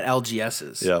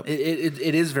LGSs. Yeah,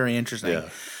 it is very interesting. Yeah.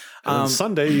 And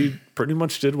Sunday, you pretty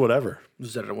much did whatever.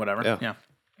 Was it whatever? Yeah.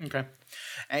 Okay.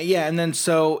 And then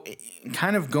so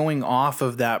kind of going off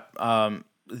of that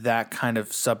that kind of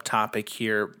subtopic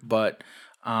here, but.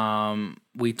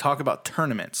 We talk about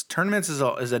tournaments. Tournaments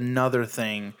is another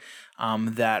thing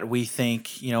that we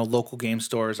think local game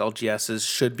stores, LGSs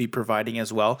should be providing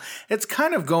as well. It's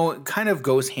kind of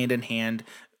goes hand in hand,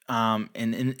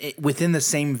 within the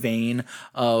same vein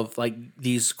of like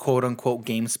these quote unquote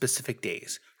game specific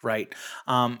days, right?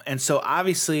 And so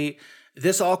obviously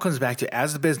this all comes back to,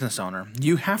 as the business owner,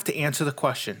 you have to answer the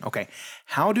question: okay,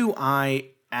 how do I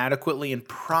adequately and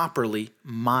properly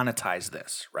monetize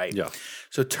this, right? Yeah.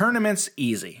 So tournaments,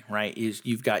 easy, right?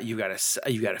 You've got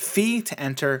a fee to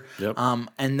enter,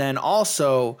 and then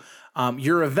also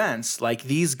your events, like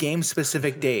these game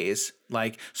specific days,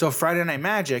 like so Friday Night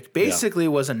Magic basically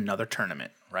was another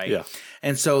tournament, right? Yeah.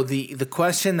 And so the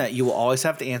question that you will always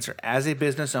have to answer as a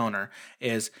business owner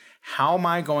is, how am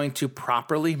I going to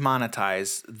properly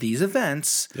monetize these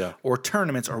events or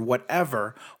tournaments or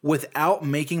whatever without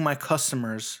making my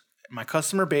customers, my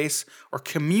customer base or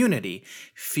community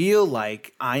feel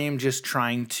like I am just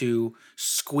trying to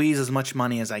squeeze as much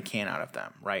money as I can out of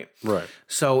them, right? Right.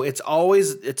 So it's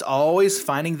always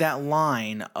finding that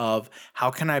line of how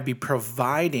can I be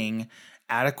providing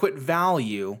adequate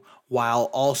value while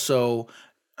also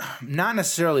not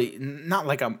necessarily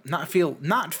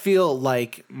not feel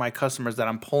like my customers that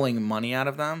I'm pulling money out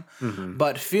of them,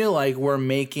 but feel like we're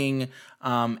making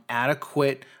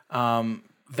adequate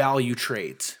value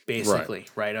trades, basically,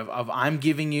 right? Of I'm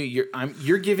giving you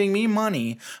you're giving me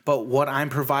money, but what I'm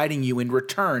providing you in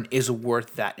return is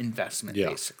worth that investment,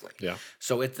 basically. Yeah.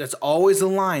 So that's always a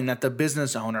line that the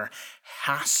business owner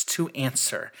has to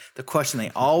answer. The question they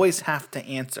always have to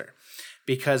answer.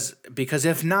 Because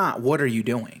if not, what are you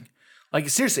doing? Like,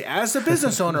 seriously, as a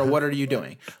business owner, what are you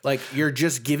doing? Like, you're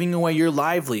just giving away your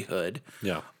livelihood,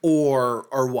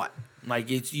 or what? Like,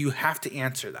 you have to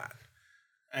answer that.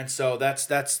 And so that's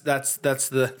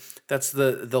the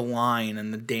line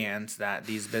and the dance that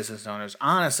these business owners,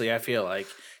 honestly, I feel like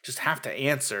just have to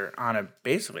answer on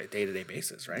basically a day-to-day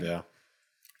basis, right? Yeah.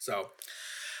 So,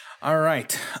 all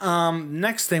right.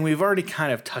 Next thing, we've already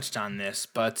kind of touched on this,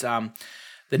 but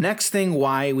the next thing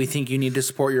why we think you need to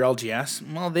support your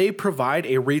LGS, well, they provide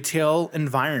a retail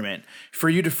environment for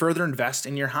you to further invest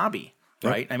in your hobby,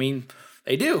 right? I mean,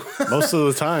 they do. Most of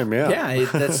the time, yeah.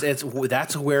 Yeah,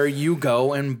 that's where you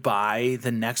go and buy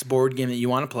the next board game that you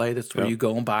want to play. That's where you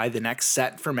go and buy the next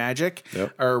set for Magic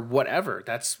or whatever.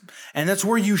 That's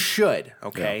where you should,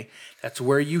 okay? Yeah. That's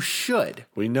where you should.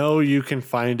 We know you can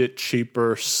find it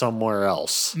cheaper somewhere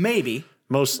else. Maybe.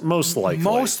 Most likely.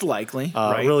 Most likely,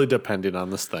 right? Really depending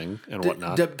on this thing and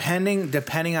whatnot.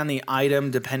 Depending on the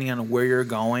item, depending on where you're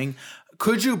going.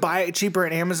 Could you buy it cheaper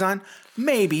at Amazon?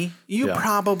 Maybe. You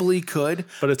probably could.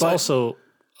 But it's also,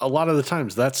 a lot of the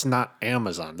times, that's not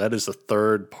Amazon. That is a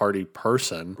third-party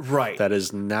person that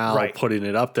is now putting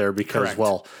it up there because,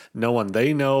 well, no one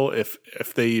they know if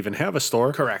they even have a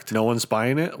store. Correct. No one's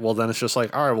buying it. Well, then it's just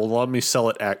like, all right, well, let me sell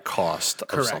it at cost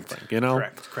or something, you know?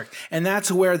 Correct. And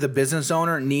that's where the business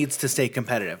owner needs to stay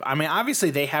competitive. I mean,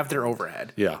 obviously, they have their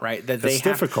overhead, right? That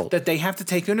they have to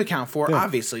take into account for,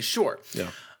 obviously, sure. Yeah.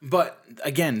 But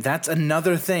again, that's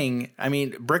another thing. I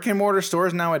mean, brick and mortar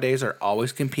stores nowadays are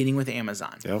always competing with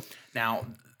Amazon. Yep. Now,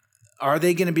 are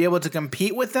they going to be able to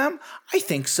compete with them? I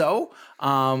think so.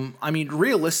 I mean,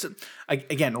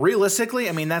 realistically,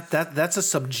 I mean that's a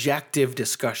subjective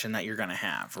discussion that you're going to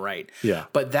have, right? Yeah.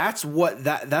 But that's what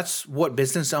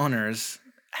business owners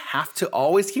have to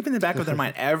always keep in the back of their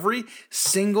mind. Every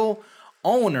single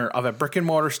owner of a brick and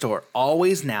mortar store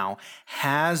always now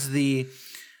has the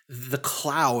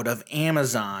cloud of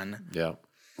Amazon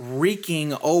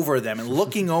reeking over them and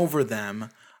looking over them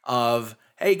of,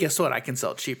 hey, guess what? I can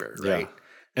sell cheaper, right?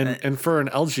 And for an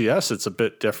LGS, it's a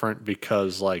bit different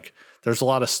because, like, there's a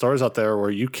lot of stores out there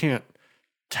where you can't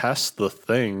test the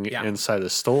thing inside the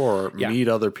store, meet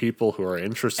other people who are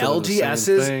interested in the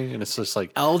same thing. And it's just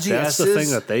like, that's the thing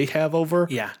that they have over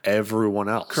everyone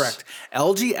else. Correct.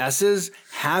 LGSs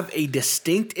have a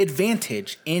distinct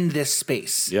advantage in this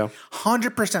space. Yeah.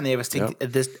 100% they have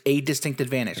a distinct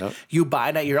advantage. Yep. You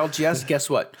buy it at your LGS, guess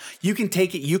what? You can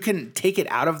take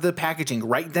it out of the packaging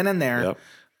right then and there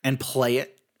and play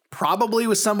it, probably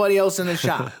with somebody else in the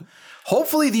shop.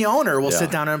 Hopefully the owner will sit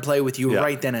down and play with you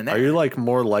right then and there. Are you like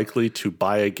more likely to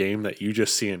buy a game that you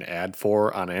just see an ad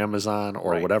for on Amazon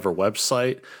or whatever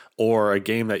website, or a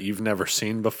game that you've never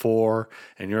seen before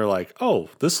and you're like,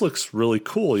 oh, this looks really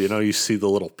cool. You know, you see the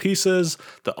little pieces,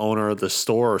 the owner of the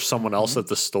store or someone else at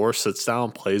the store sits down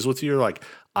and plays with you. You're like,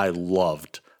 I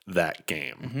loved that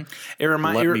game. Let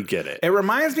me get it. It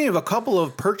reminds me of a couple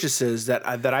of purchases that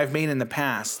I've made in the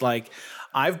past. Like,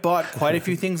 I've bought quite a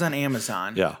few things on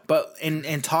Amazon. Yeah. But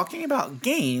in talking about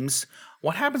games,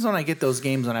 what happens when I get those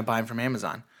games when I buy them from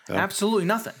Amazon? Yeah. Absolutely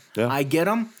nothing. Yeah. I get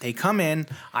them, they come in,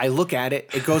 I look at it,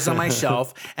 it goes on my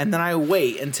shelf, and then I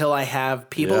wait until I have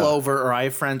people over or I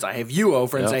have friends, I have you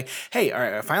over and say, hey, all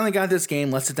right, I finally got this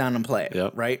game, let's sit down and play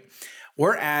it, right?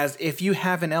 Whereas if you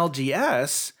have an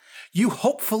LGS, you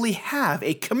hopefully have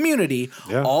a community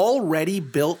already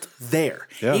built there.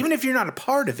 Yeah. Even if you're not a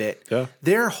part of it,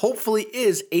 there hopefully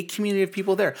is a community of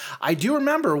people there. I do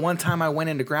remember one time I went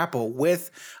into Grapple with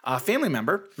a family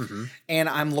member, and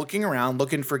I'm looking around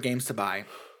looking for games to buy.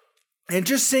 and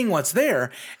just seeing what's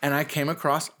there, and I came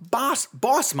across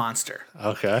Boss Monster.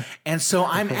 Okay. And so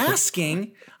I'm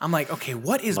asking, I'm like, okay,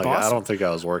 what is Boss? I don't think I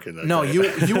was working that No, day.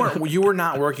 you were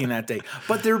not working that day.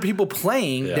 But there were people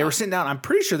playing. Yeah. They were sitting down. I'm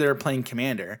pretty sure they were playing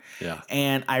Commander. Yeah.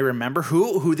 And I remember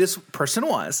who this person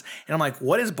was. And I'm like,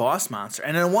 what is Boss Monster?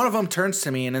 And then one of them turns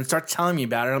to me and then starts telling me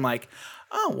about it. And I'm like,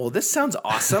 oh, well, this sounds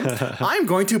awesome. I'm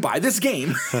going to buy this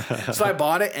game. So I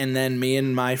bought it, and then me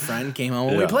and my friend came home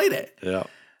and we played it. Yeah.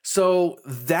 So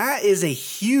that is a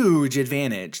huge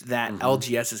advantage that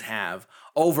LGSs have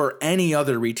over any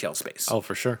other retail space. Oh,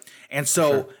 for sure. And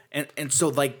so and so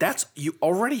like that's you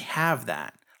already have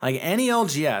that. Like any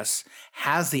LGS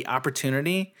has the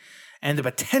opportunity and the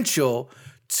potential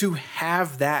to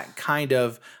have that kind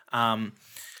of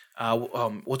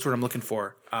what's what I'm looking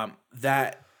for?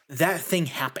 That thing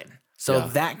happen. So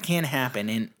that can happen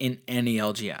in any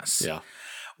LGS. Yeah.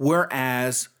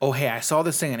 Whereas, oh hey, I saw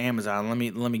this thing on Amazon. Let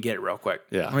me get it real quick.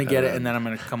 Yeah. Let me get it, and then I'm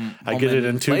gonna come. I get it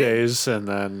in 2 days, and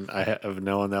then I have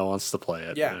no one that wants to play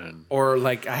it. Yeah. And or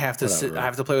like I have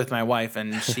to play with my wife,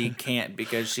 and she can't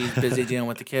because she's busy dealing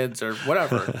with the kids or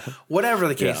whatever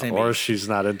the case may be. Or she's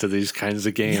not into these kinds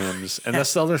of games. And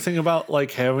that's the other thing about like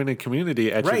having a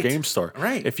community at your game store.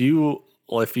 Right. If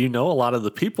you know a lot of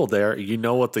the people there, you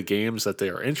know what the games that they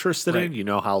are interested in, you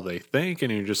know how they think, and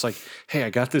you're just like, hey, I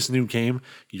got this new game.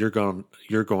 You're going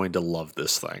to love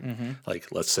this thing.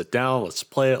 Like, let's sit down, let's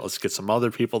play it, let's get some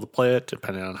other people to play it,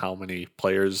 depending on how many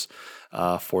players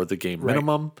for the game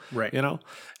minimum. Right. You know?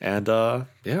 And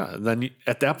and then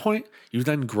at that point, you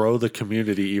then grow the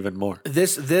community even more.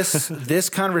 This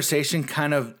conversation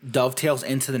kind of dovetails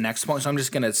into the next point, so I'm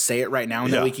just going to say it right now,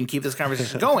 and then we can keep this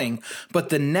conversation going. But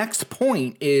the next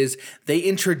point is they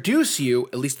introduce you,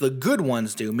 at least the good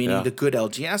ones do, meaning the good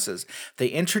LGSs. They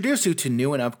introduce you to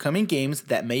new and upcoming games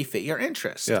that may fit your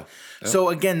interest. Yeah. So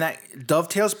again, that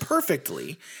dovetails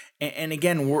perfectly. And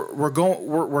again,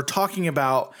 we're talking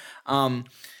about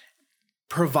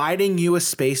providing you a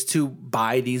space to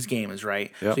buy these games,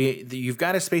 right? Yep. So you've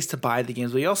got a space to buy the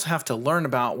games, but you also have to learn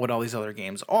about what all these other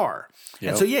games are. Yep.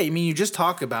 And so, I mean, you just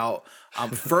talk about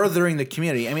furthering the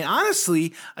community. I mean,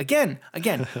 honestly, again,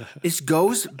 this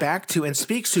goes back to and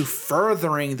speaks to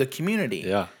furthering the community.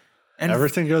 Yeah. And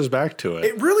everything goes back to it.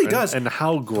 It really does. And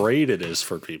how great it is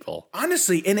for people.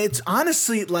 Honestly, and it's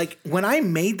honestly like when I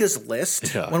made this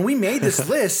list, when we made this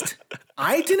list,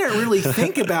 I didn't really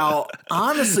think about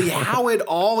honestly how it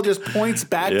all just points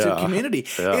back to community.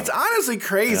 Yeah. It's honestly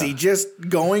crazy just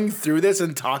going through this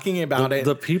and talking about it.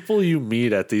 The people you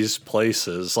meet at these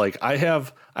places, like I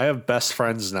have best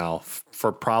friends now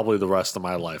for probably the rest of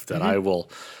my life that I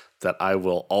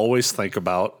will always think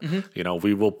about. You know,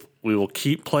 we will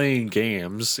keep playing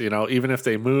games, you know, even if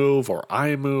they move or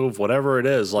I move, whatever it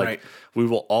is, like we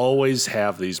will always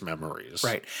have these memories.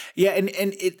 Right. Yeah. And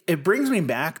it brings me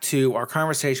back to our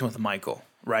conversation with Michael.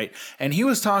 Right. And he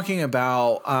was talking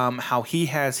about how he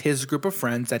has his group of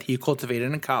friends that he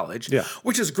cultivated in college,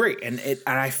 which is great. And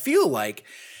I feel like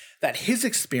that his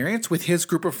experience with his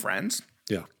group of friends,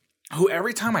 who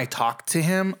every time I talk to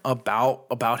him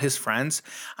about his friends,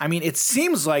 I mean, it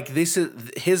seems like this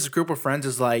is his group of friends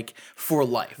is like for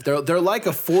life. They're like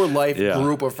a for life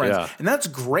group of friends, and that's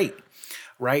great,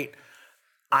 right?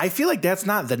 I feel like that's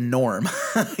not the norm,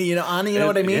 you know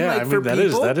what I mean? Yeah, like I mean, for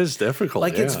people, that is difficult.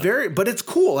 Like it's but it's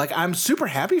cool. Like I'm super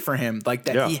happy for him, like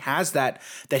that he has that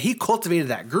he cultivated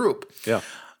that group. Yeah.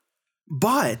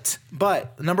 But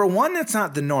number one, that's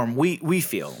not the norm. We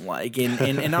feel like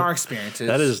in our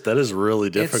experiences that is really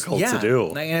difficult to do.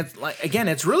 And it's like again,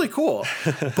 it's really cool.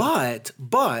 but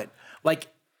like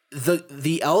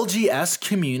the LGS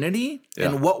community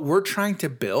and what we're trying to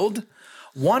build,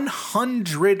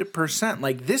 100%.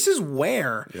 Like this is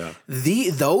where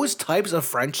those types of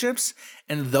friendships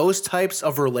and those types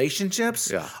of relationships,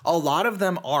 a lot of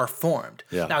them are formed.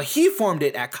 Yeah. Now he formed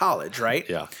it at college, right?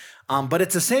 Yeah. But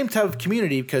it's the same type of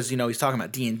community because, you know, he's talking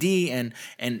about D&D and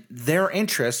their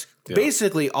interests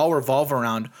basically all revolve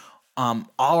around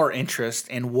our interest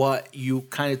and what you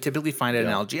kind of typically find at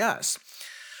an LGS.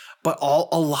 But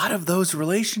a lot of those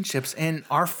relationships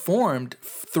are formed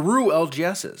through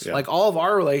LGSs. Yeah. Like all of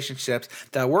our relationships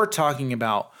that we're talking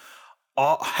about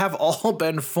have all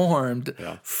been formed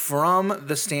from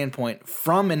the standpoint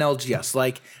from an LGS.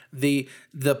 Like the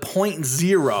point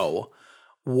zero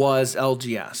was an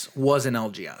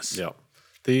LGS. Yeah.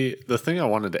 The thing I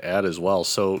wanted to add as well,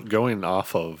 so going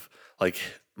off of like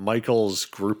Michael's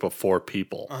group of 4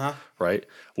 people, right?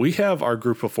 We have our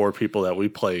group of 4 people that we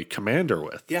play Commander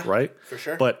with, right? For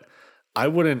sure. But I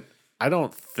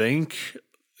don't think,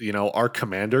 you know, our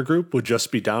Commander group would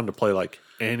just be down to play like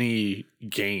any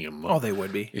game. Oh, they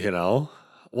would be. You know?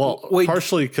 Well, Wait.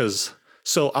 partially because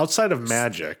so outside of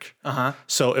Magic,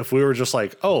 so if we were just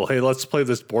like, oh, hey, let's play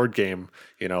this board game,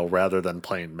 rather than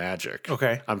playing Magic,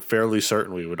 Okay. I'm fairly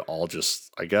certain we would all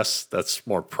just, I guess that's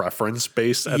more preference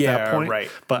based at that point, right.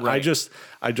 But right.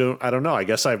 I don't know. I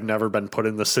guess I've never been put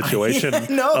in the situation of that's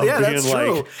being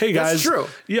true. like, hey guys, That's true.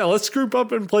 yeah, let's group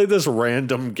up and play this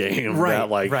random game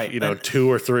that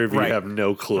two or three of you have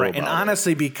no clue about. And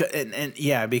honestly,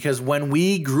 because when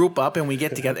we group up and we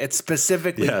get together, it's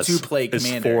specifically to play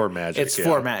Commander. It's for Magic. It's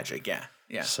for Magic. Yeah.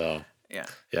 So. Yeah.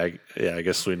 I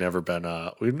guess we've never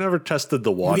tested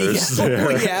the waters there.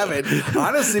 We haven't,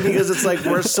 honestly, because it's like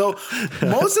most of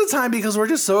the time because we're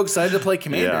just so excited to play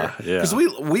Commander. Because we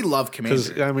love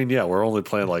Commander. Because we're only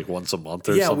playing like once a month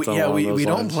or something. We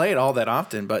don't play it all that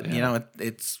often, but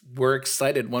we're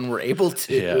excited when we're able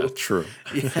to. Yeah, true.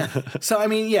 Yeah. So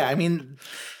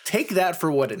take that for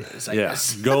what it is. I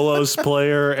guess. Golos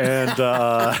player and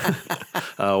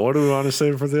what do we want to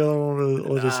say for the other one?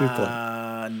 What does he play?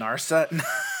 Narsa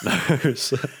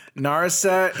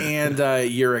and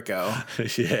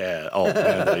Yuriko. Yeah. Oh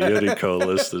man, the Yuriko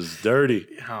list is dirty.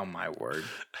 Oh my word.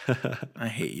 I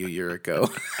hate you, Yuriko.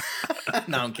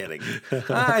 No, I'm kidding.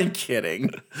 I'm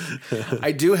kidding.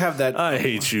 I do have that. I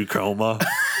hate you, Coma.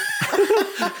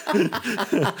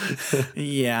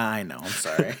 Yeah, I know. I'm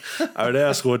sorry. I would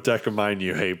ask what deck of mine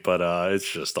you hate, but it's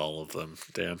just all of them.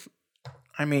 Dan.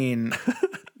 I mean,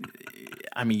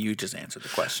 you just answered the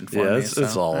question for me. Yeah,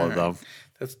 it's all of them.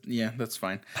 That's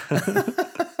fine.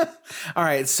 All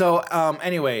right. So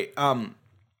anyway,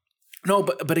 no,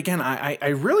 but again, I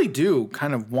really do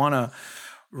kind of want to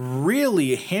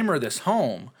really hammer this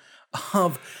home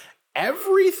of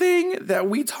everything that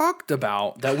we talked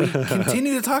about, that we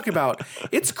continue to talk about.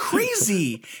 It's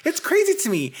crazy. It's crazy to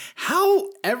me how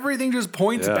everything just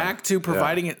points back to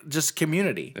providing it just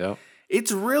community. Yeah.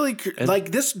 It's really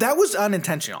like this. That was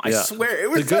unintentional. I swear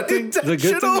it was unintentional. The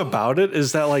good thing about it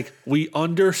is that like we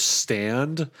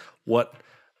understand what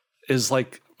is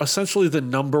like essentially the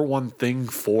number one thing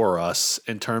for us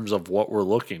in terms of what we're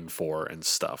looking for and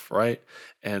stuff, right?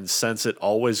 And since it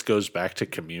always goes back to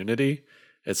community,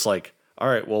 it's like, all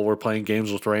right, well, we're playing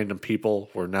games with random people.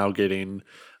 We're now getting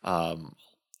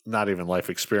not even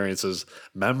life experiences,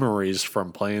 memories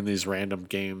from playing these random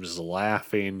games,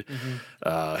 laughing,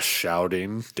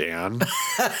 shouting, Dan,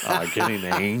 getting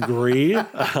angry,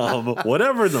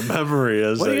 whatever the memory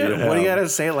is. What do you got to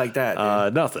say it like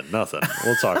that? Nothing. We'll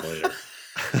talk later.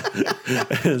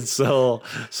 And so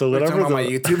whatever. Talking about my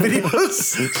YouTube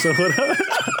videos. So whatever.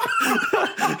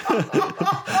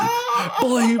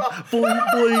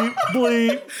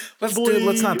 bleep.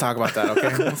 Let's not talk about that,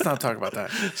 okay? Let's not talk about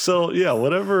that. So yeah,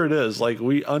 whatever it is, like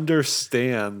we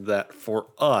understand that for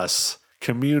us,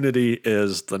 community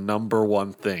is the number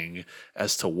one thing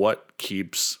as to what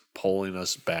keeps pulling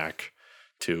us back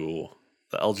to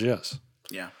the LGS.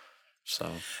 Yeah. So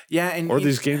and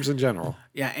these games in general.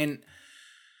 Yeah, and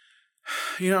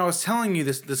I was telling you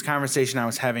this conversation I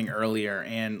was having earlier,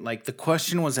 and like the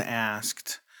question was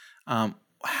asked,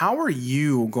 how are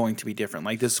you going to be different?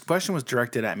 Like this question was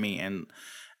directed at me, and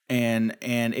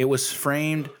it was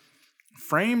framed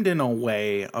in a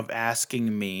way of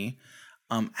asking me,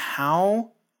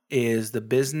 how is the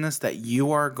business that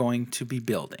you are going to be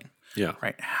building? Yeah.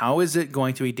 Right. How is it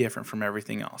going to be different from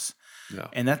everything else? Yeah.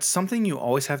 And that's something you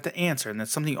always have to answer, and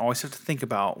that's something you always have to think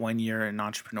about when you're an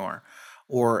entrepreneur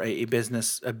or a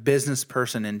business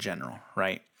person in general,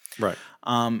 right? Right.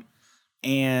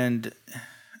 And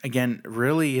again,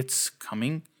 really, it's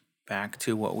coming back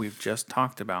to what we've just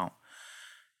talked about.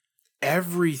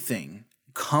 Everything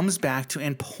comes back to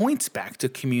and points back to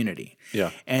community.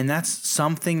 Yeah. And that's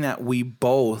something that we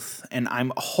both, and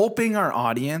I'm hoping our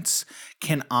audience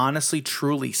can honestly,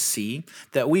 truly see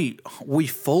that we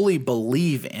fully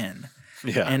believe in.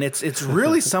 Yeah. And it's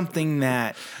really something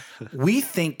that we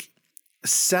think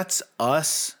sets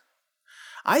us,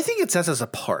 I think it sets us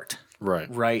apart. Right.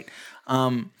 Right.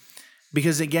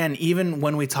 Because again, even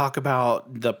when we talk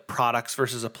about the products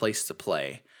versus a place to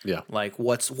play, like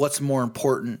what's more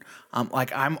important,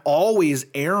 like I'm always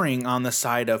erring on the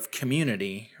side of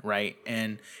community, right?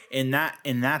 And in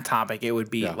that topic, it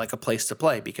would be like a place to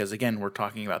play, because again, we're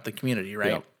talking about the community,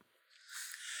 right? Yeah.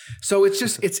 So it's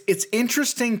just it's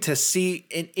interesting to see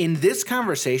in this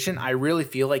conversation. I really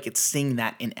feel like it's seeing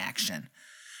that in action,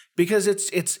 because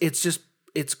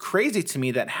it's crazy to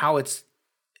me that how it's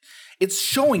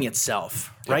showing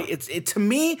itself, right? Yeah. To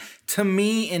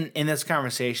me in this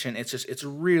conversation, it's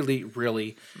really,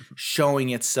 really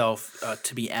showing itself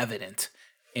to be evident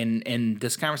in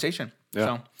this conversation. Yeah.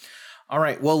 So, all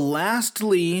right. Well,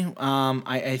 lastly,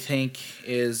 I think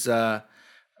is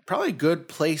probably a good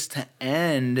place to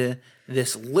end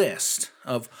this list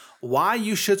of why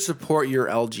you should support your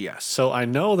LGS. So I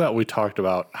know that we talked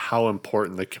about how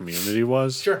important the community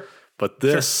was. Sure. But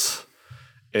this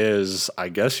is, I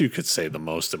guess you could say, the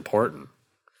most important.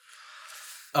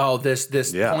 Oh, this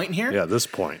point here? Yeah, this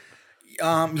point.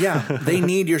 They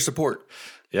need your support.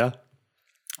 Yeah.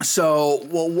 So,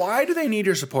 well, why do they need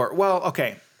your support? Well,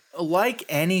 okay, like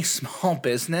any small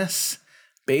business,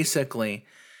 basically,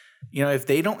 if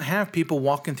they don't have people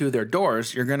walking through their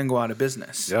doors, you're going to go out of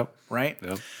business. Yep. Right?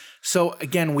 Yep. So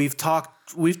again, we've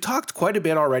talked quite a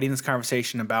bit already in this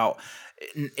conversation about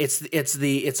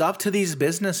it's up to these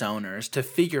business owners to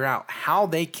figure out how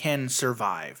they can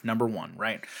survive. Number one,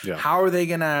 right? Yeah. How are they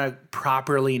going to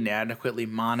properly and adequately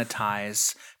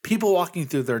monetize people walking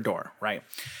through their door, right?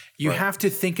 You have to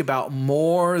think about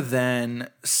more than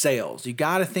sales. You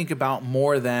got to think about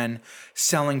more than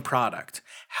selling product.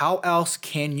 How else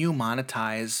can you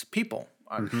monetize people?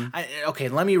 Okay,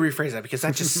 let me rephrase that because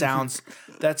that just sounds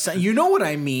you know what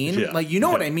I mean? Yeah. Like,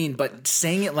 what I mean, but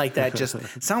saying it like that just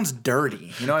sounds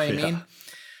dirty. You know what I mean?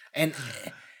 And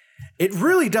it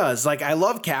really does. Like, I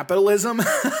love capitalism,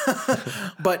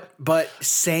 but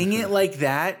saying it like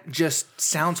that just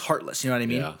sounds heartless. You know what I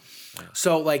mean? Yeah.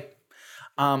 So like,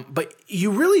 but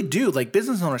you really do, like,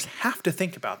 business owners have to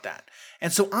think about that.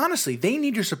 And so honestly, they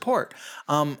need your support.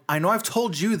 I know I've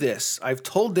told you this. I've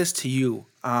told this to you.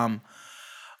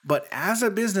 But as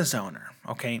a business owner,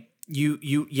 okay,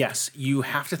 you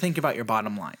have to think about your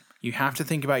bottom line. You have to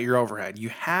think about your overhead. You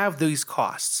have these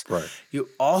costs. Right. You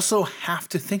also have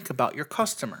to think about your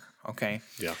customer, okay?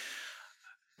 Yeah.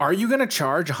 Are you going to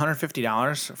charge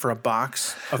 $150 for a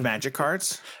box of Magic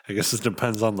cards? I guess it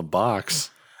depends on the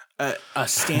box. A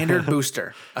standard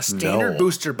booster. A standard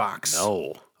booster box.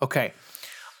 No. Okay.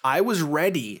 I was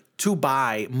ready to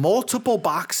buy multiple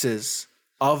boxes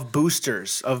of booster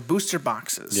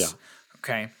boxes. Yeah.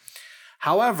 Okay.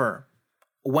 However,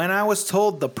 when I was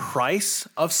told the price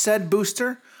of said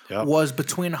booster was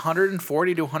between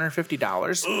 $140 to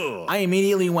 $150, I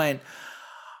immediately went,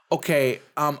 okay,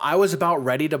 I was about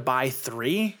ready to buy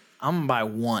 3. I'm gonna buy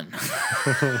 1.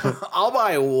 I'll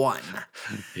buy 1.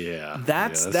 Yeah.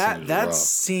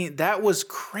 That was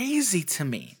crazy to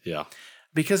me. Yeah.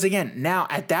 Because again, now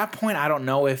at that point, I don't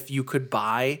know if you could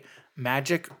buy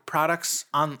Magic products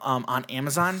on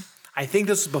Amazon. I think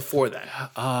this was before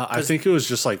that. I think it was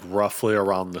just like roughly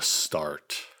around the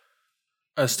start.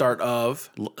 A start of.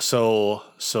 So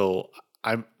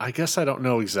I guess I don't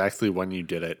know exactly when you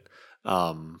did it,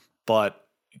 but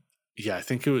yeah, I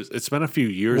think it's been a few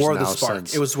years War now of the Spark.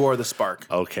 since. It was War of the Spark.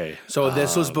 Okay. So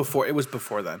this was before. It was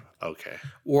before then. Okay.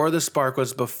 War of the Spark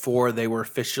was before they were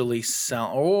officially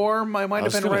selling, or might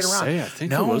have been right around. I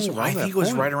think it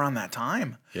was right around that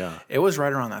time. Yeah. It was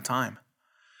right around that time.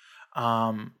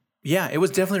 Yeah, it was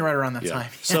definitely right around that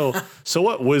time. So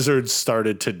what Wizards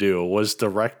started to do was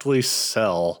directly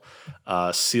sell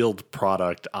sealed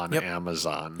product on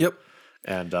Amazon. Yep.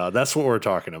 And that's what we're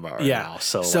talking about right now.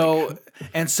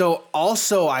 So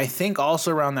also, I think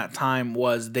also around that time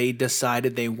was they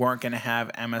decided they weren't going to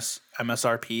have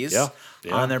MSRPs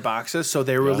on their boxes. So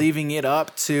they were leaving it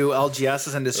up to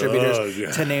LGSs and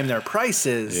distributors to name their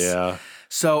prices. Yeah.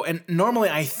 So, and normally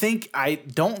I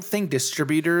don't think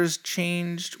distributors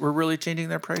were really changing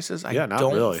their prices. I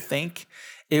don't really. think.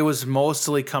 It was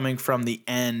mostly coming from the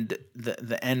end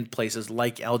places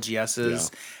like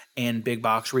LGSs and big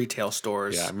box retail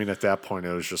stores. Yeah, I mean, at that point,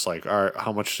 it was just like, all right,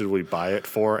 how much did we buy it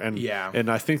for? And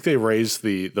and I think they raised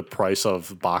the price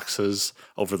of boxes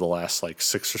over the last like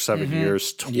 6 or 7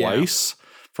 years twice,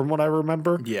 from what I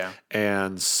remember. Yeah.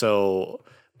 And so,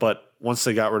 but once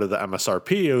they got rid of the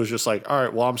MSRP, it was just like, all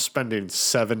right, well, I'm spending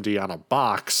 $70 on a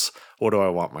box. What do I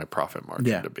want my profit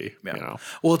margin to be? Yeah. You know?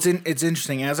 Well, it's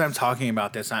interesting. As I'm talking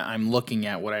about this, I'm looking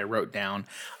at what I wrote down.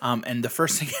 And the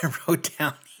first thing I wrote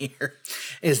down here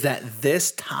is that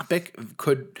this topic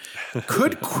could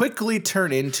quickly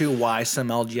turn into why some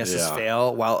LGSs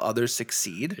fail while others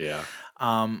succeed. Yeah.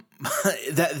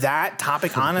 That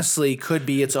topic honestly could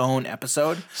be its own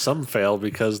episode. Some fail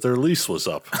because their lease was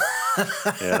up,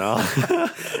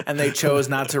 and they chose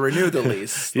not to renew the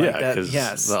lease.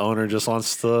 Because the owner just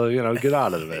wants to, get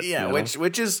out of it.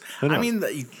 Which is, I mean,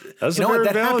 that's a very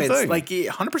valid happens. thing. Like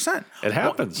 100%. It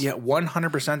happens.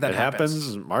 100%. That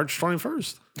happens March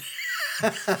 21st.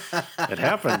 It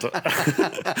happened.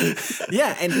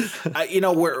 Yeah, and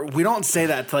we don't say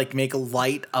that to like make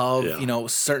light of Yeah.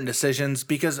 certain decisions,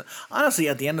 because honestly,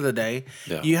 at the end of the day,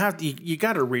 Yeah. you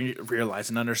got to realize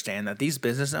and understand that these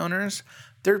business owners,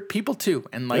 they're people too,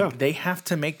 and like they have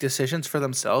to make decisions for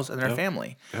themselves and their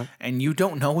family, and you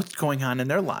don't know what's going on in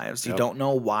their lives. You don't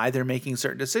know why they're making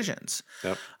certain decisions.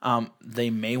 Yep. They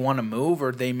may want to move,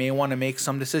 or they may want to make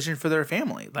some decision for their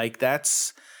family. Like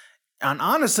that's. And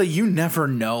honestly, you never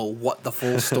know what the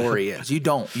full story is. You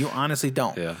don't. You honestly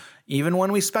don't. Yeah. Even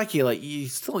when we speculate,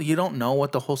 you don't know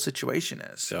what the whole situation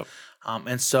is. Yep.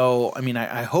 And so, I mean,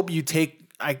 I hope you take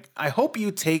I hope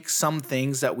you take some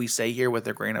things that we say here with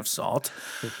a grain of salt.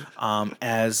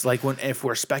 As like if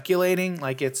we're speculating,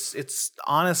 like it's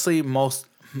honestly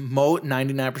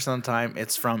 99% of the time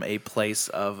it's from a place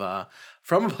of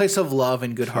love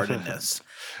and good-heartedness.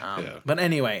 But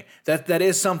anyway, that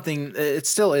is something. It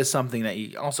still is something that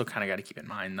you also kind of got to keep in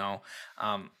mind, though.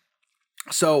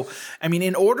 So, I mean,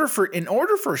 in order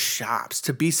for shops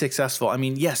to be successful, I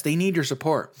mean, yes, they need your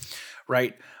support,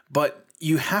 right? But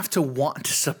you have to want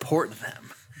to support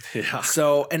them. Yeah.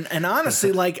 So, and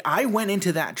honestly, like I went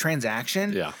into that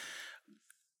transaction. Yeah.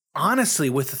 Honestly,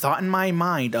 with the thought in my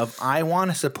mind of I want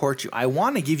to support you. I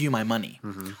want to give you my money.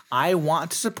 Mm-hmm. I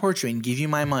want to support you and give you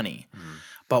my money. Mm-hmm.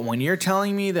 But when you're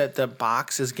telling me that the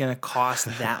box is going to cost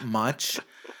that much,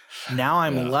 now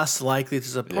I'm less likely to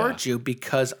support you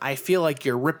because I feel like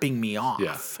you're ripping me off.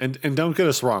 Yeah. And don't get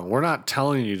us wrong. We're not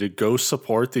telling you to go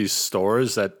support these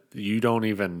stores that you don't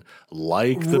even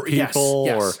like the people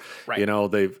or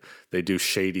they do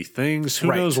shady things. Who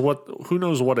knows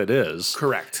what it is?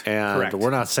 Correct. And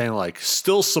we're not saying like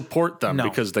still support them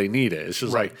because they need it. It's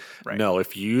just no,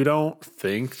 if you don't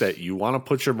think that you want to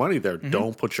put your money there,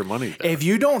 don't put your money there. If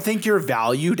you don't think you're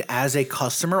valued as a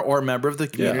customer or a member of the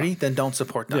community, then don't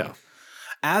support them. Yeah.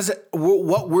 As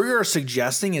what we're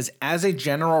suggesting is, as a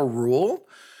general rule,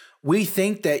 we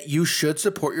think that you should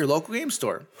support your local game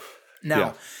store.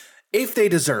 Now, if they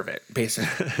deserve it,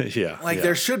 basically.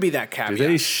 There should be that caveat. Do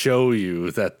they show you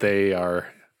that they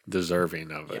are deserving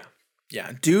of it?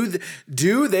 Yeah. Do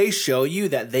they show you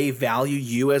that they value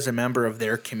you as a member of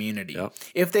their community? Yep.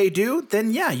 If they do,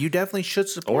 then you definitely should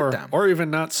support them. Or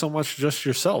even not so much just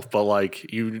yourself, but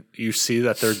like you see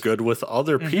that they're good with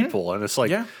other people. And it's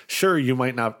like, sure, you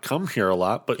might not come here a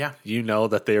lot, but you know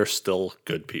that they are still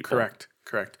good people.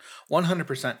 Correct.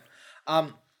 100%.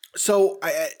 So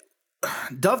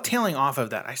dovetailing off of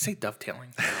that, I say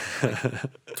dovetailing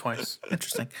twice.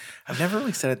 Interesting. I've never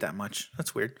really said it that much.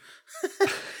 That's weird.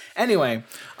 Anyway,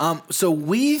 so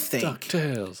we think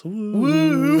DuckTales.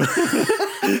 Woo.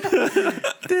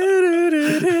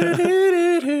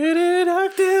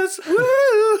 DuckTales.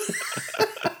 Woo.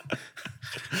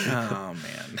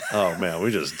 Oh man, we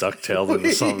just ducktailed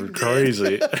into something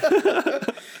crazy.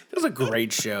 It was a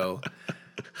great show.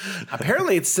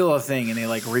 Apparently it's still a thing and they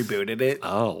like rebooted it.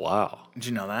 Oh wow. Did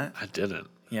you know that? I didn't.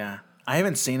 Yeah. I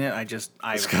haven't seen it.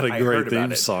 It's got a great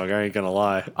theme song. I ain't gonna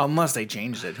lie. Unless they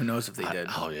changed it. Who knows if they did?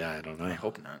 I don't know. I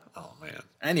hope not. Oh man.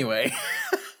 Anyway,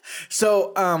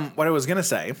 so what I was gonna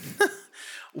say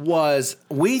was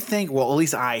we think. Well, at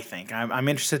least I think. I'm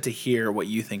interested to hear what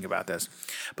you think about this.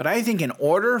 But I think in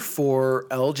order for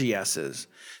LGSs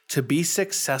to be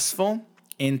successful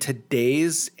in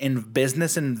today's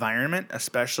business environment,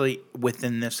 especially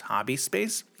within this hobby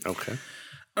space, okay.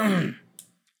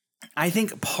 I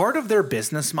think part of their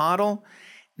business model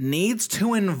needs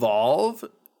to involve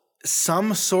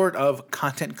some sort of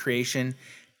content creation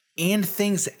and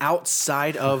things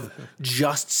outside of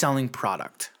just selling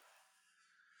product.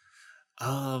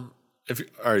 All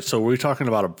right, so we're talking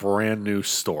about a brand new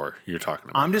store you're talking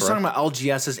about. I'm just talking about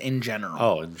LGSs in general.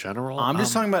 Oh, in general? I'm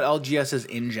just talking about LGSs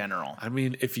in general. I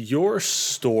mean, if your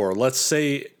store, let's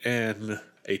say in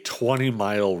a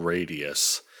 20-mile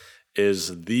radius,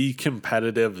 is the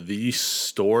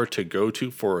store to go to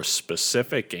for a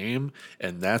specific game,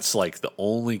 and that's like the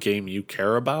only game you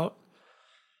care about,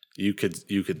 you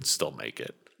could still make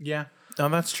it. Yeah. No,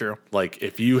 that's true. Like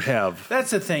if you have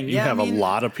that's the thing. You have a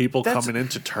lot of people coming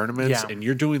into tournaments and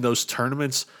you're doing those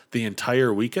tournaments the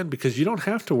entire weekend because you don't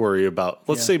have to worry about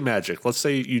let's say Magic. Let's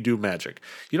say you do Magic.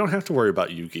 You don't have to worry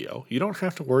about Yu-Gi-Oh! You don't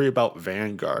have to worry about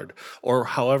Vanguard or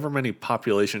however many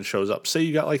population shows up. Say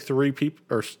you got like 3 people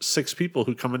or 6 people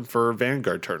who come in for a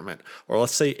Vanguard tournament, or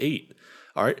let's say 8.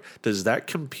 All right. Does that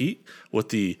compete with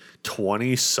the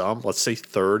 20-some, let's say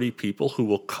 30 people who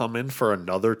will come in for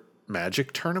another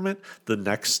Magic tournament the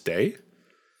next day?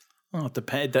 Well, it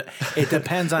depends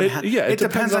on it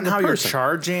depends on how you're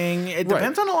charging. It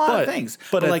depends on a lot of things.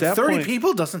 But like 30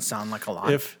 people doesn't sound like a lot.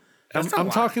 I'm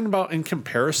talking about in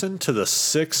comparison to the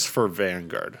 6 for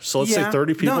Vanguard. So let's say Yeah.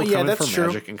 30 people No, yeah, come in that's for true.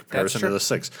 Magic in comparison to true. the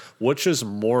 6. Which is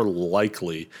more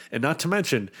likely? And not to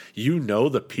mention,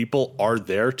 that people are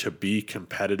there to be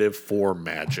competitive for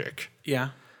Magic. Yeah.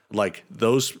 Like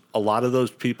a lot of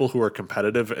those people who are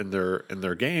competitive in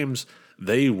their games,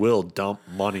 they will dump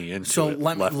money into it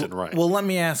left and right. Well, let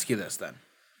me ask you this then.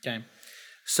 Okay.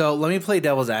 So let me play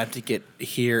devil's advocate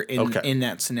here in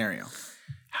that scenario.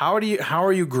 How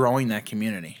are you growing that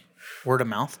community? Word of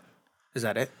mouth? Is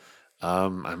that it? I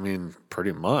mean,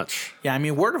 pretty much. Yeah, I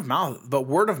mean word of mouth, but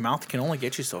word of mouth can only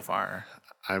get you so far.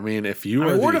 I mean, if you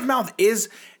are word of mouth is,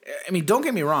 I mean, don't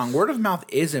get me wrong, word of mouth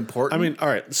is important. I mean, all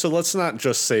right, so let's not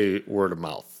just say word of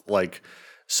mouth. Like,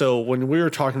 so when we were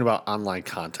talking about online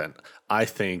content, I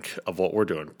think of what we're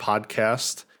doing.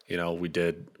 Podcast, we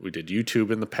did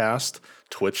YouTube in the past,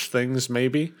 Twitch things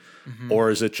maybe, or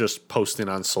is it just posting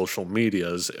on social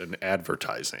medias and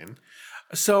advertising?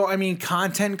 So, I mean,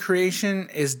 content creation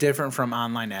is different from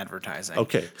online advertising.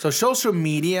 Okay. So, social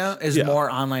media is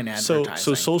more online advertising.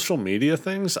 So social media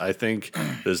things, I think,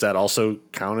 does that also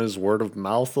count as word of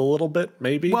mouth a little bit,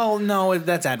 maybe? Well, no,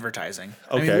 that's advertising.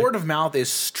 Okay. I mean, word of mouth is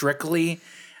strictly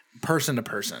person to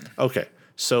person. Okay.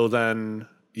 So then,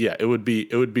 yeah, it would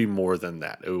be more than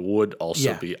that. It would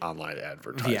also be online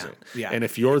advertising. Yeah. And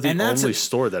if you're the only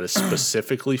store that is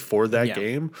specifically for that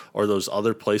game, or those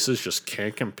other places just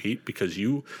can't compete because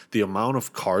the amount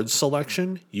of card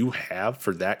selection you have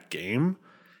for that game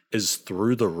is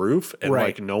through the roof, and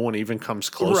like no one even comes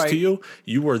close to you,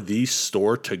 you are the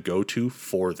store to go to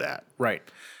for that. Right.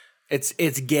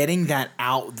 It's getting that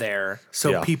out there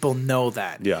so people know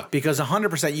that. Yeah. Because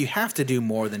 100% you have to do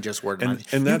more than just word of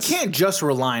mouth. And you can't just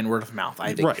rely on word of mouth,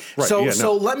 I think. Right.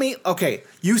 So let me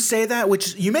you say that,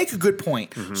 which you make a good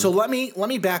point. So let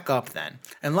me back up then.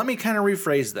 And let me kind of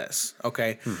rephrase this,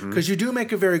 okay? Because you do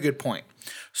make a very good point.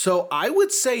 So I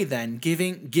would say then,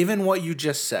 given what you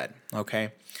just said,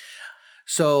 okay?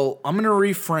 So I'm going to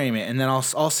reframe it, and then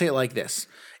I'll say it like this.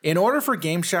 In order for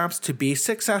game shops to be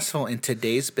successful in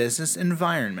today's business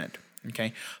environment,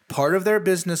 okay, part of their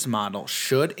business model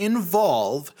should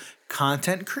involve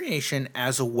content creation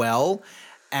as well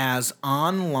as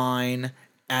online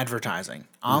advertising,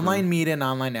 online media and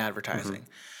online advertising.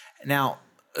 Now,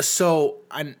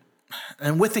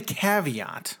 and with the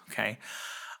caveat, okay,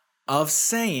 of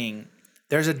saying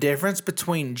there's a difference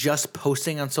between just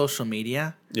posting on social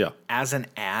media as an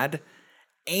ad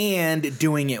and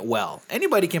doing it well.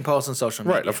 Anybody can post on social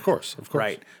media. Right, of course.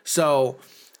 Right. So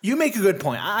you make a good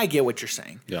point. I get what you're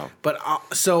saying. Yeah. But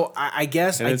I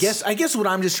guess what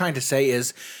I'm just trying to say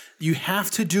is you have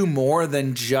to do more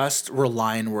than just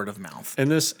rely on word of mouth.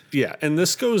 And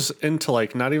this goes into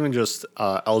like not even just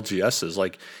LGSs.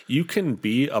 Like you can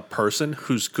be a person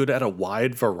who's good at a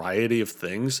wide variety of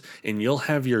things, and you'll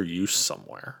have your use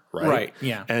somewhere, right? Right.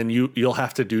 Yeah. And you'll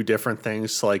have to do different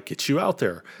things to like get you out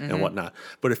there and whatnot.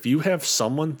 But if you have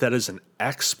someone that is an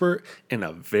expert in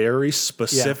a very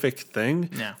specific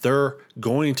thing, they're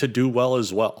going to do well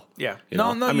as well. Yeah. No,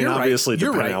 I mean, obviously,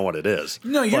 depending on what it is.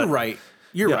 No, you're right.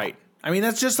 You're right. I mean,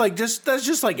 that's just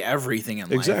like everything in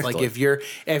life. Exactly. Like if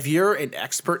you're an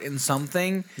expert in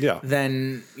something,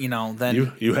 then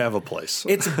you have a place.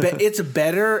 it's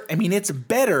better. I mean, it's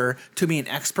better to be an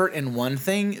expert in one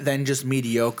thing than just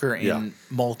mediocre in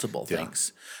multiple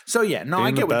things. So Being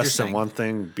I get what you're saying. the best in one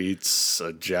thing beats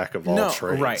a jack of all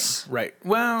trades. Right.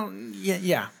 Well,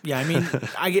 yeah. I mean,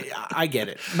 I get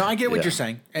it. No, I get what you're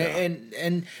saying,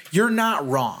 and you're not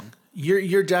wrong.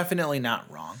 You're definitely not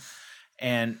wrong.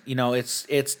 And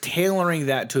it's tailoring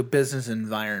that to a business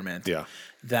environment. Yeah.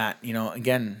 That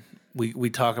again, we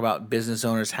talk about business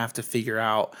owners have to figure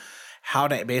out how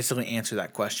to basically answer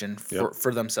that question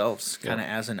for themselves, kind of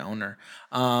as an owner.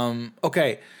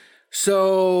 Okay.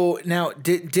 So now,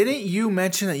 didn't you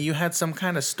mention that you had some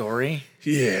kind of story?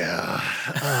 Yeah,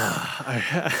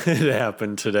 it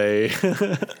happened today.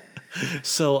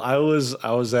 So I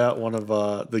was at one of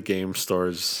the game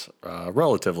stores,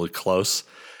 relatively close,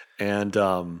 and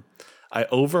I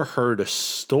overheard a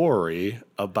story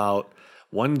about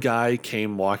one guy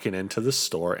came walking into the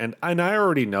store, and I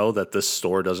already know that this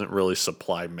store doesn't really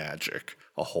supply Magic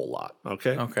a whole lot.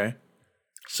 Okay.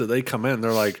 So they come in,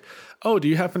 they're like, "Oh, do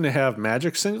you happen to have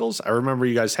Magic singles? I remember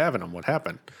you guys having them. What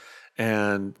happened?"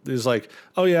 And he's like,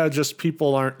 "Oh yeah, just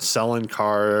people aren't selling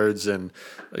cards, and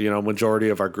majority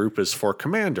of our group is for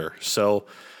Commander. So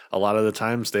a lot of the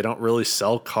times they don't really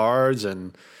sell cards,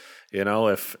 and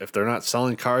if they're not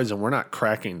selling cards and we're not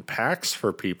cracking packs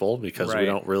for people because we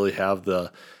don't really have the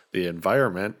the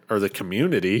environment or the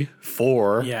community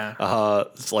for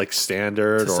like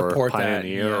standard or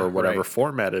Pioneer or whatever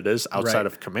format it is outside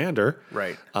of Commander.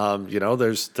 Right.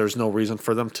 There's no reason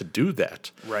for them to do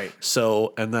that. Right.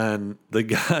 So, and then the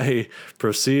guy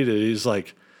proceeded, he's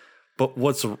like, but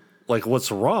what's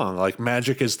wrong? Like,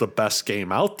 Magic is the best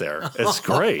game out there. It's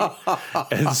great.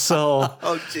 And so,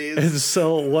 and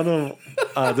so one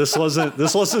of this wasn't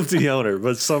the owner,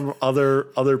 but some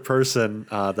other person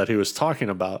that he was talking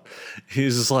about.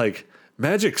 He's just like,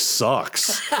 Magic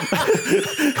sucks. and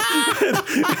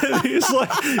he's like,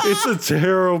 it's a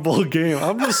terrible game.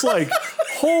 I'm just like,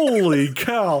 holy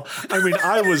cow. I mean,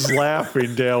 I was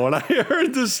laughing, Dan, when I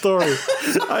heard this story.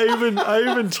 I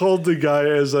even told the guy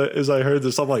as I heard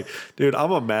this, I'm like, dude,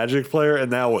 I'm a Magic player,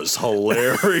 and that was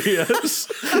hilarious.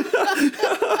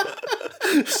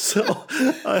 So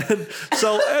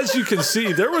as you can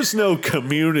see, there was no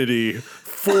community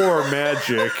for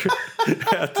Magic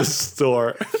at the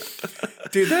store.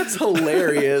 Dude, that's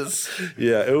hilarious.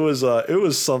 Yeah, it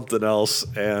was something else.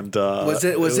 And was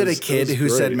it a kid who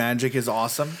said Magic is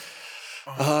awesome?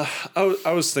 I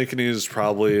was thinking he was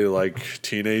probably like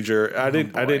teenager. I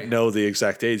didn't know the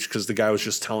exact age because the guy was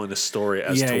just telling a story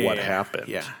as to what happened.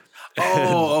 Yeah.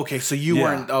 Oh, okay. So you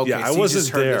weren't. Okay, yeah, so I wasn't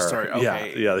just heard there. The story.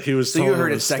 Okay. Yeah. He was. So telling you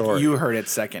heard the it second. story. You heard it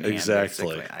secondhand.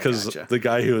 Exactly, because the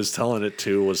guy who was telling it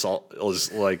to was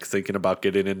like thinking about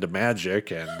getting into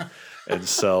Magic, and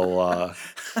so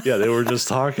they were just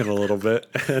talking a little bit,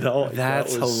 and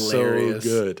that's that was hilarious. So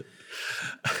good.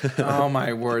 Oh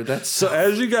my word! That's so.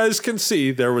 As you guys can see,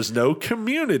 there was no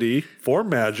community for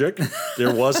Magic.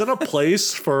 There wasn't a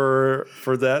place for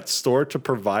that store to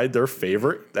provide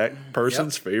that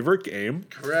person's favorite game.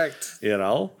 Correct. Did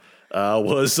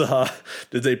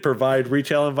they provide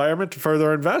retail environment to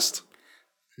further invest?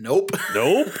 Nope.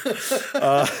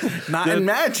 Not in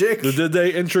Magic. Did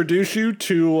they introduce you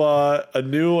to a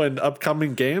new and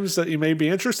upcoming games that you may be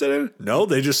interested in? No,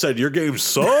 they just said your game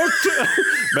sucked.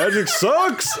 Magic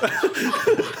sucks.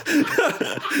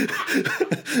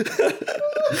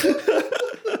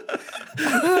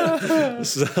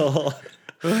 So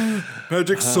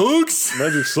Magic sucks.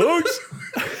 Magic sucks.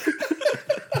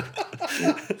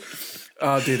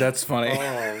 Oh, dude, that's funny. Oh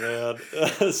man,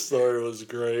 that story was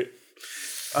great.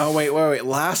 Oh, wait.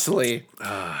 Lastly,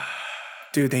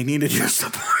 dude, they needed your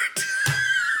support.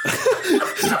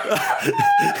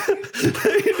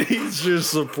 They need your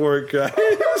support, guys.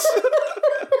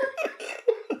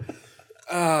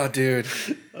 Oh, dude.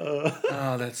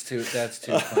 That's too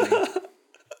funny.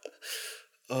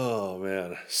 Oh,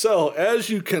 man. So, as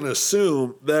you can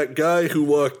assume, that guy who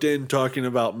walked in talking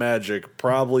about Magic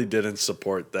probably didn't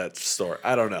support that store.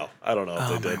 I don't know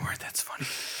if they did. Oh, my word, that's funny.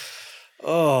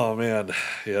 Oh, man.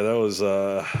 Yeah, that was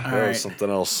something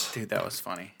else. Dude, that was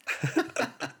funny.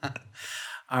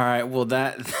 All right, well,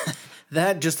 that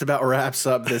just about wraps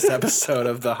up this episode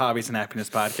of the Hobbies and Happiness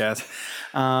podcast.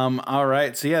 All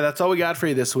right, so yeah, that's all we got for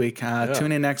you this week.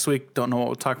 Tune in next week. Don't know what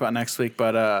we'll talk about next week,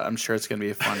 but I'm sure it's going to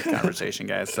be a fun conversation,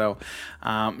 guys. So,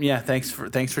 thanks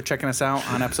for checking us out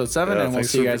on episode 7, and we'll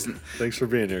see you guys. Thanks for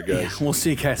being here, guys. Yeah, we'll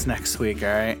see you guys next week. All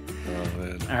right. Oh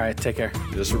man. All right. Take care.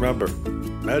 Just remember,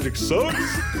 Magic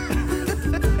sucks.